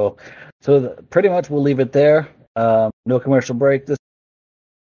 So pretty much we'll leave it there. No commercial break.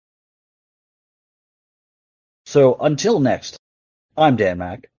 So until next, I'm Dan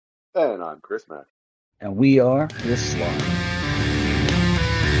Mack. And I'm Chris Mack. And we are The Slime.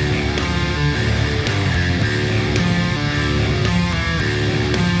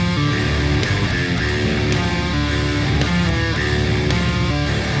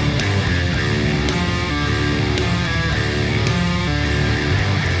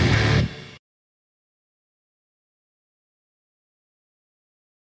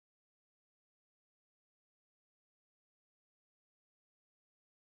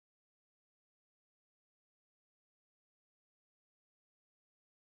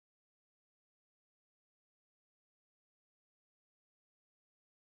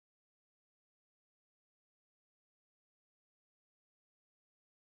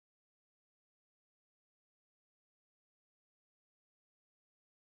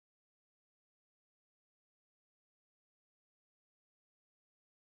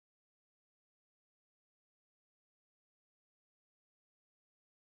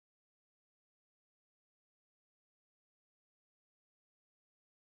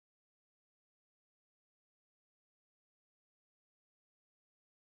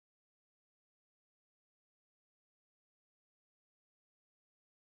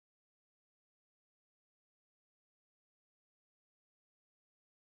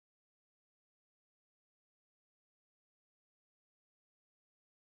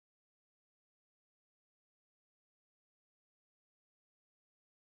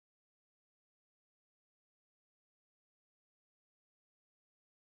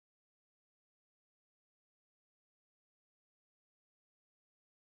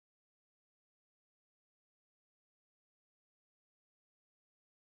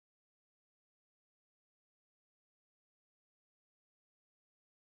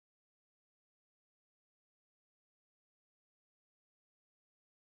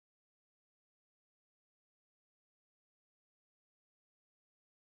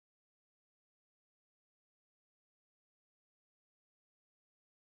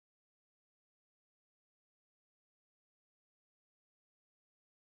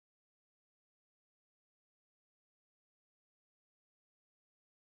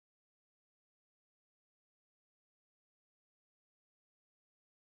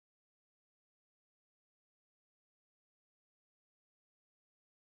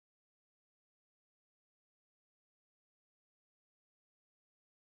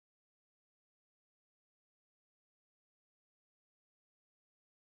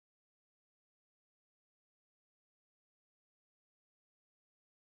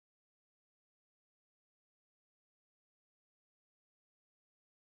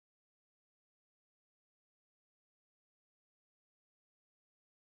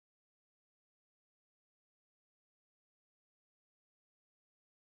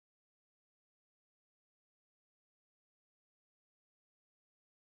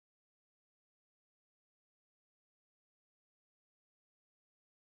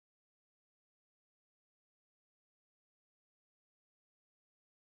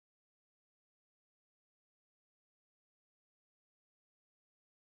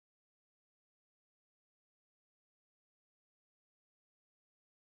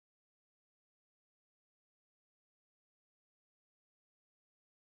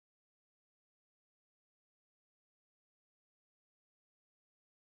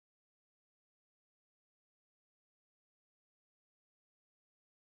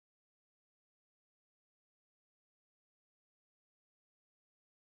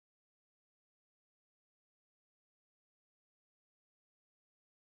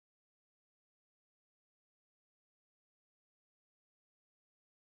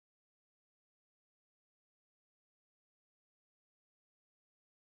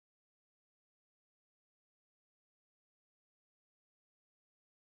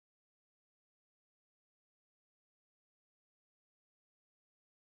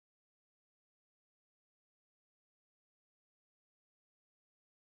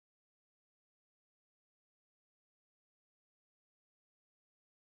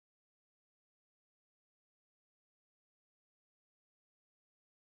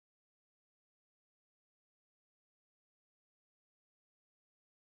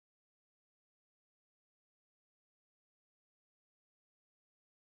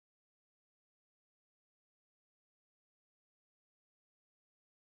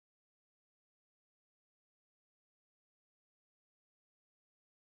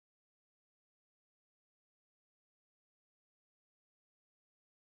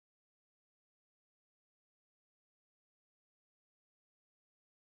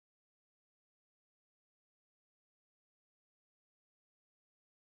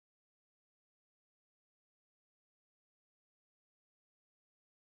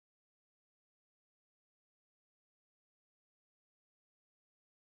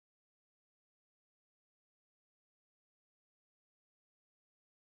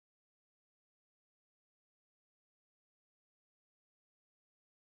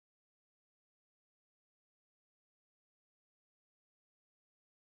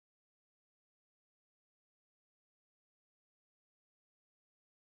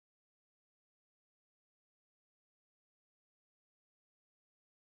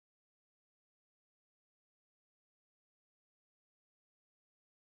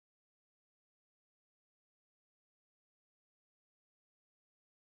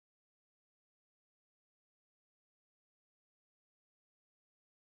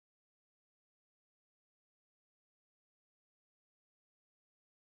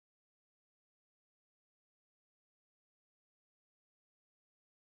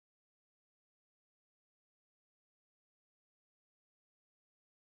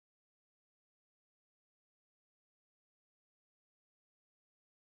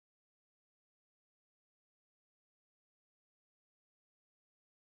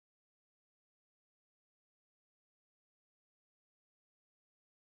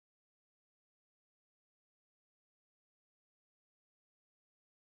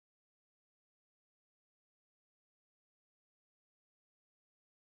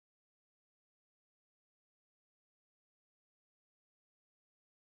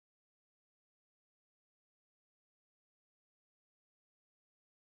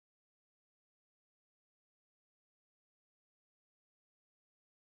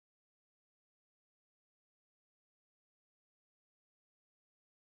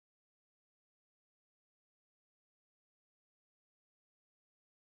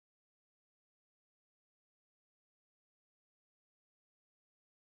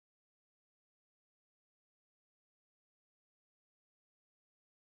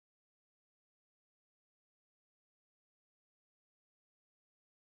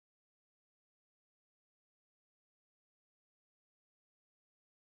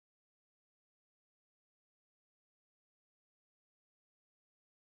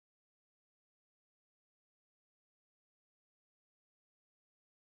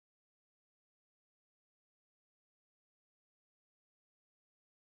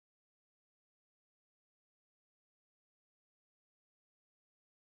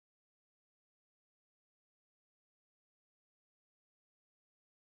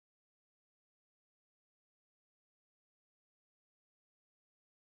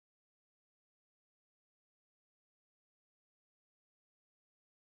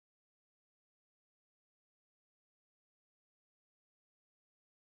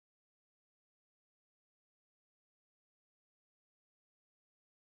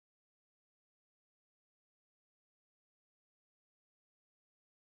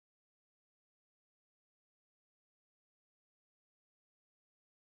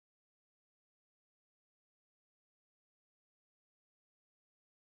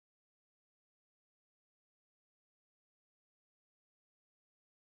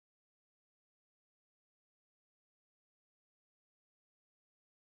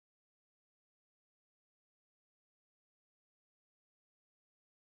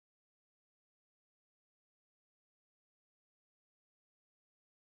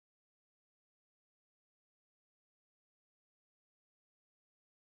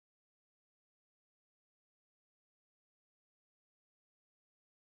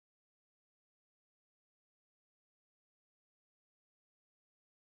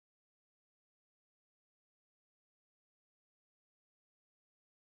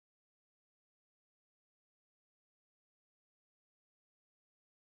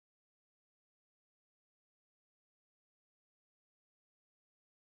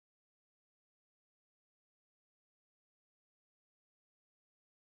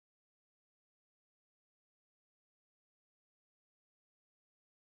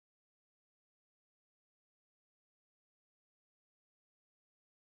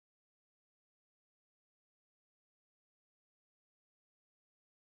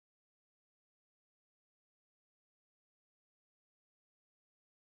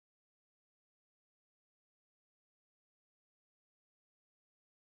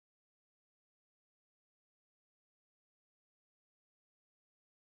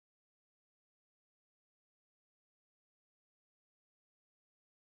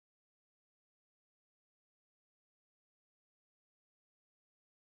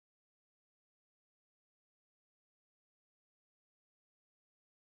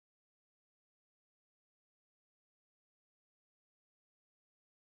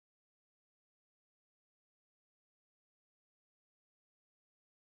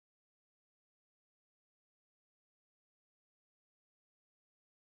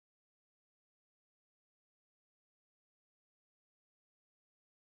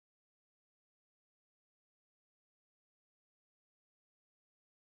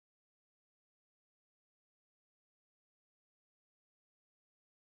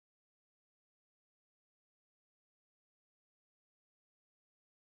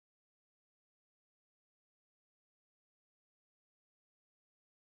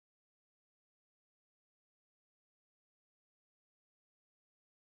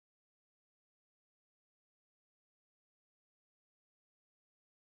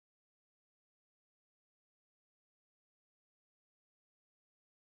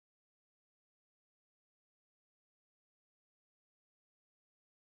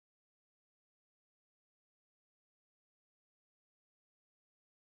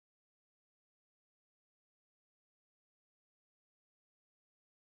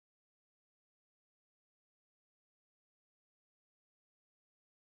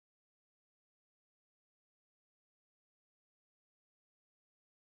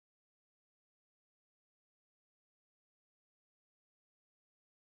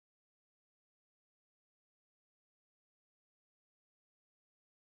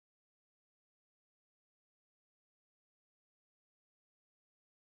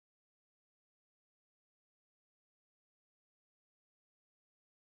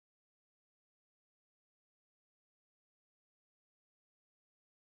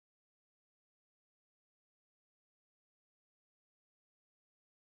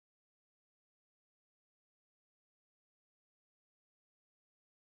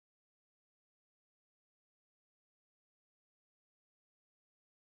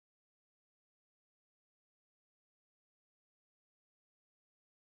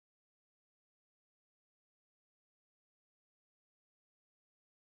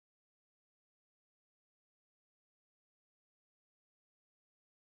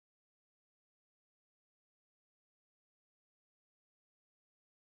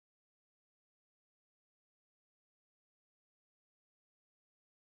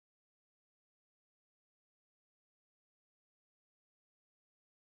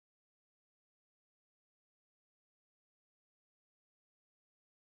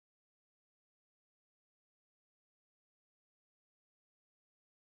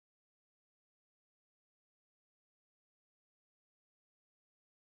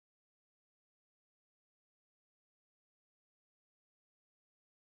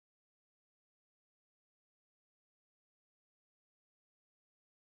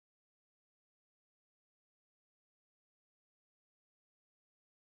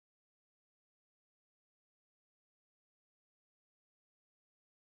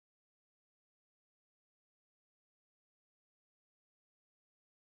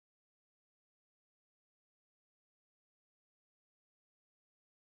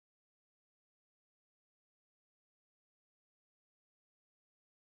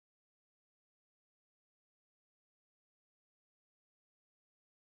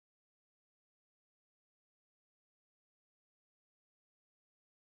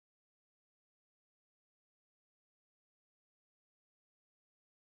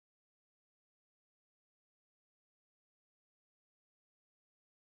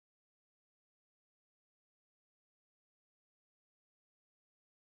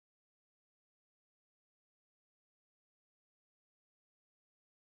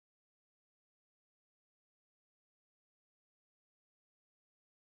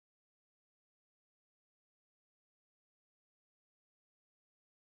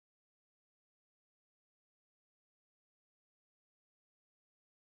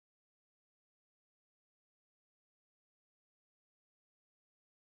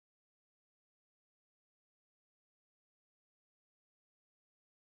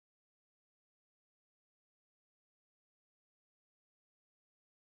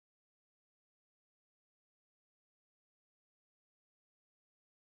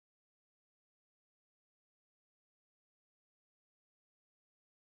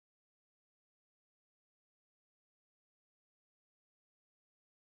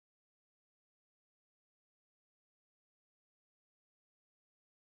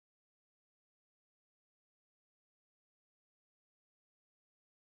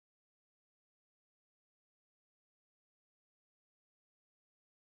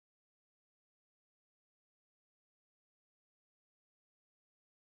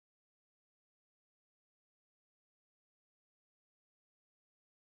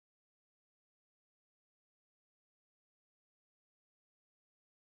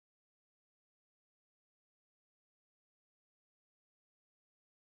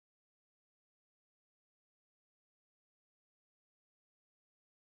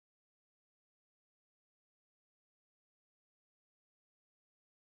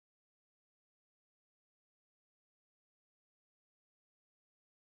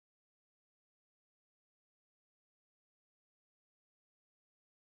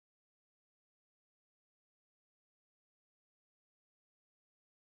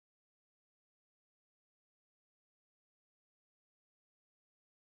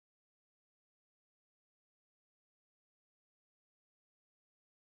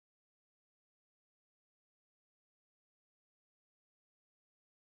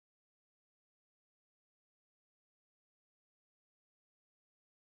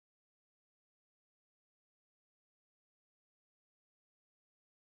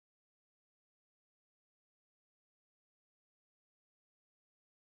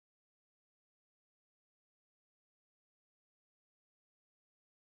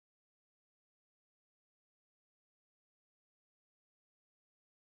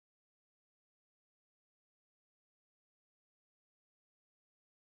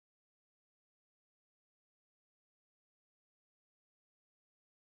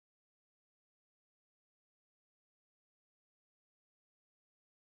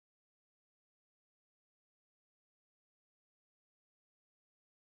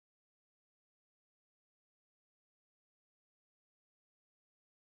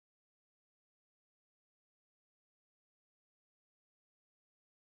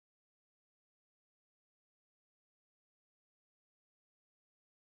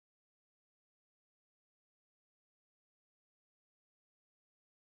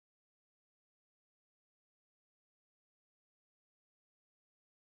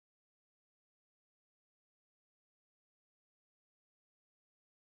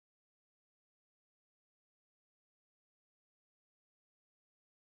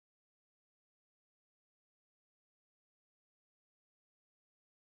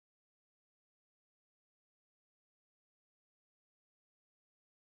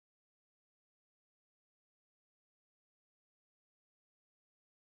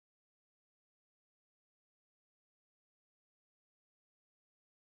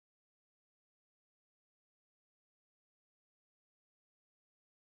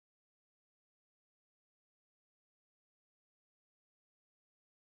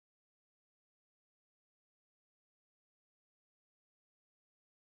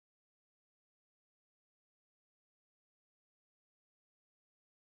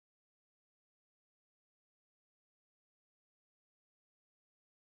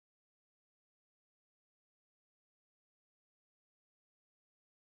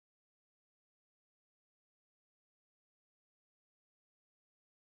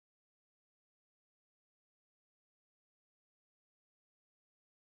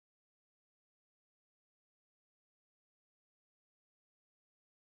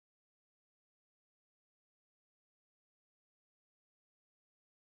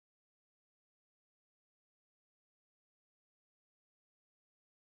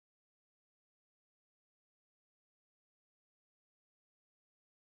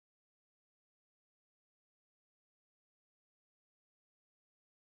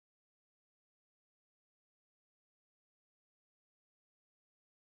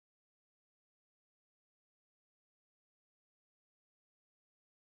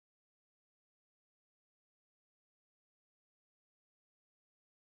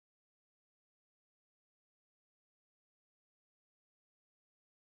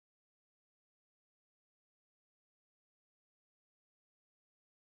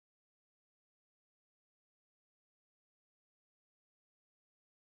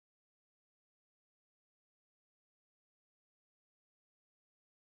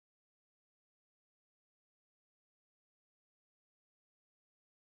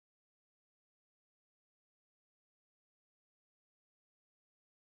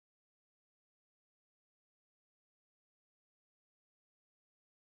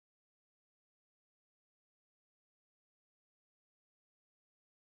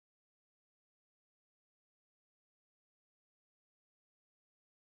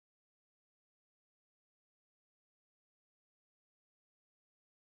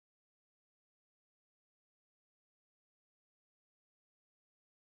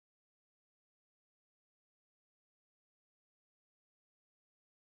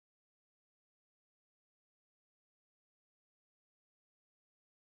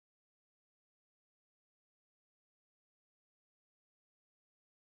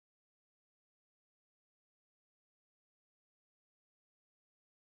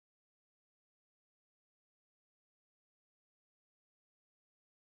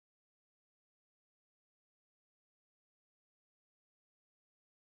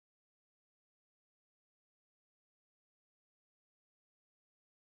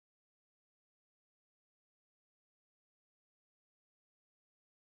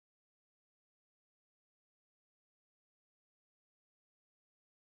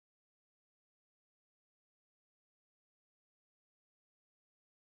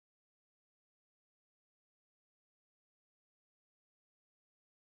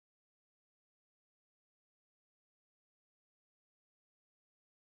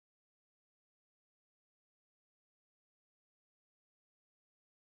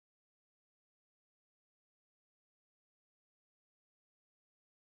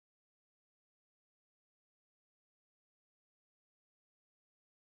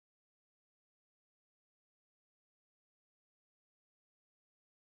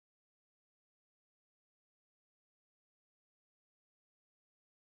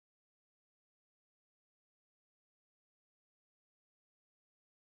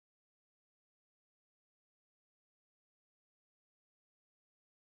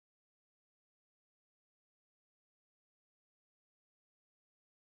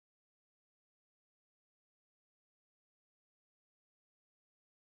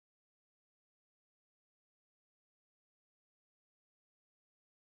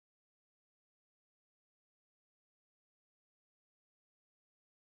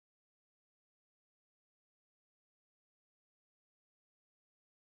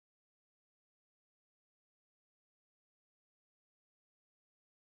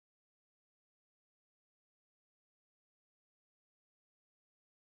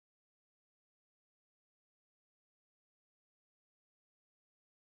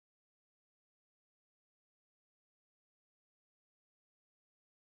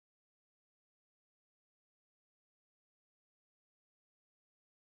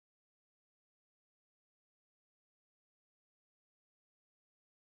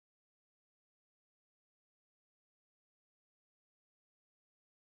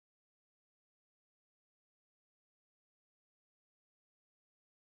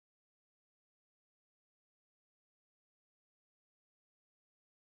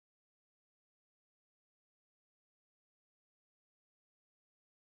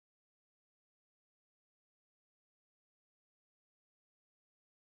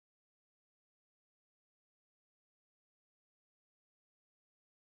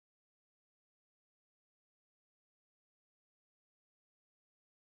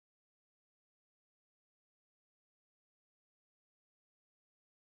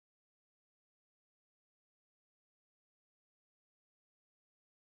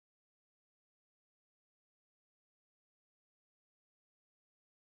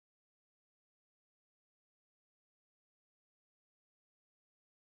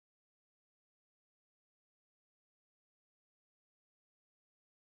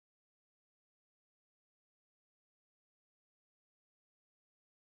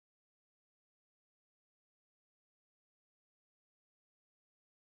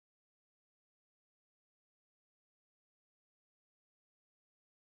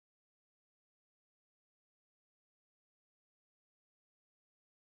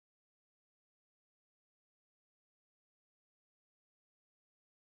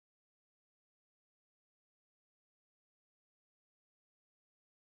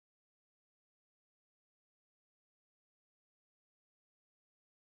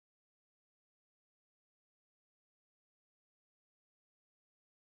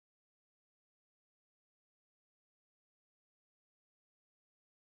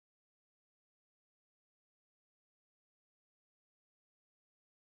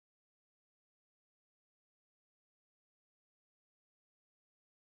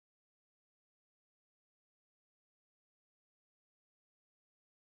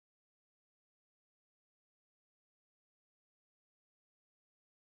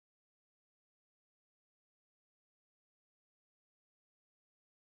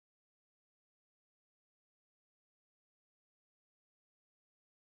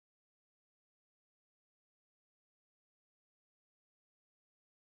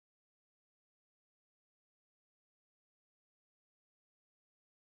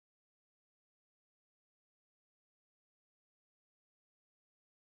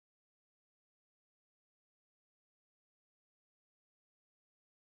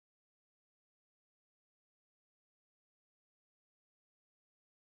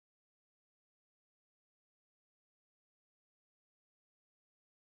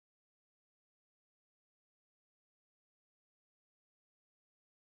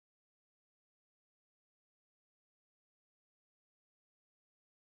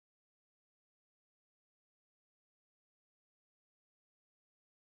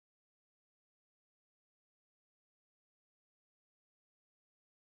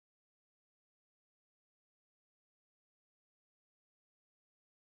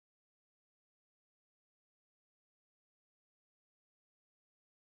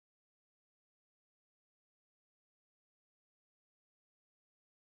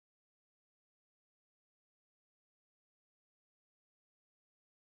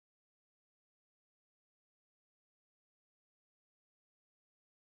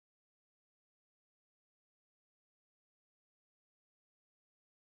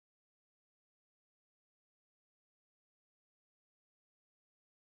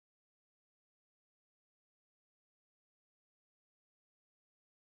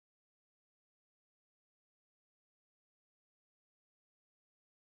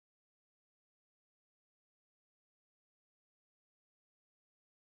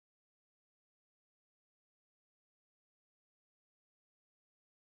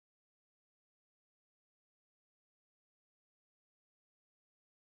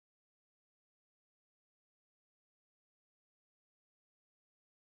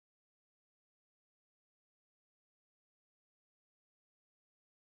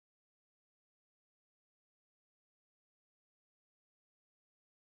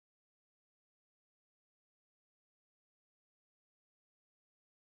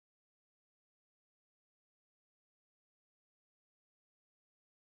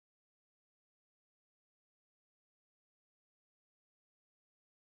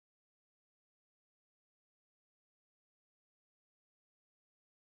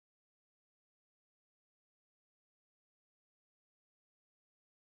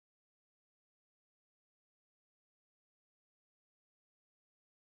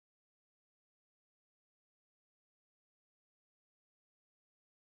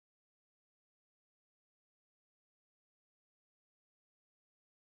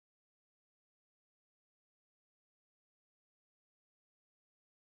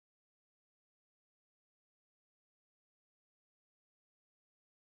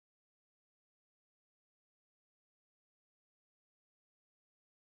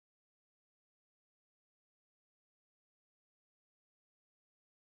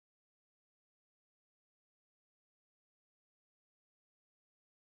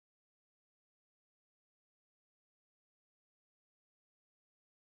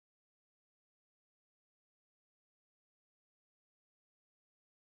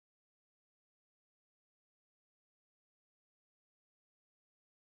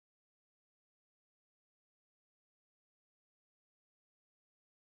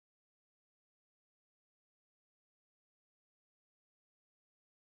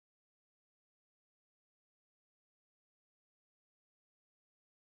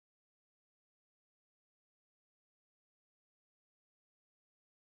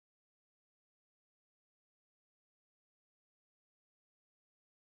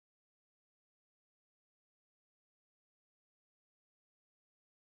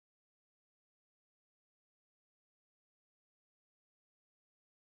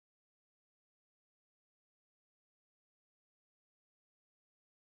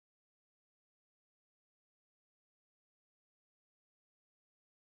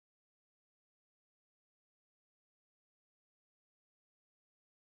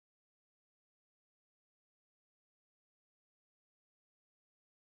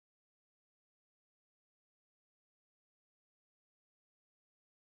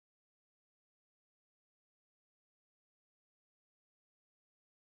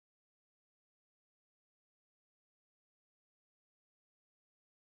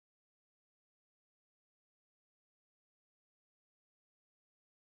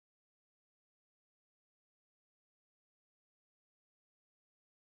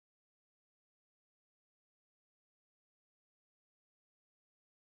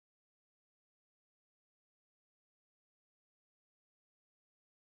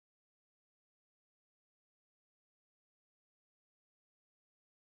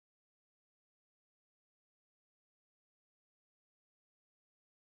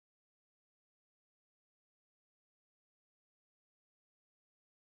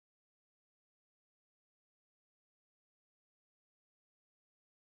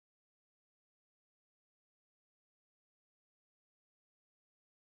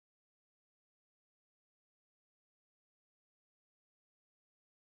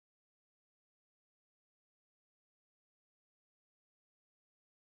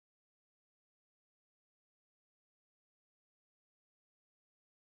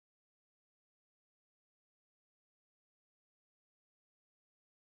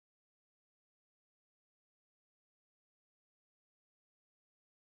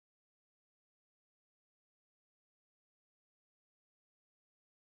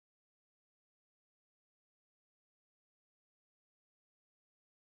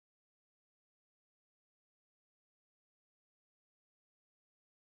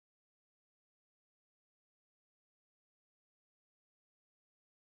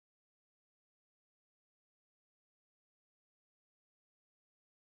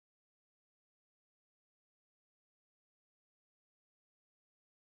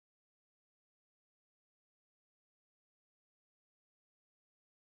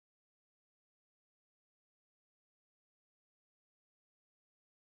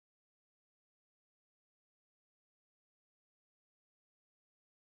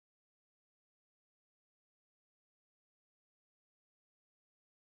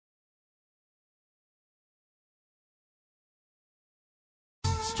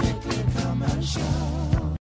 Show.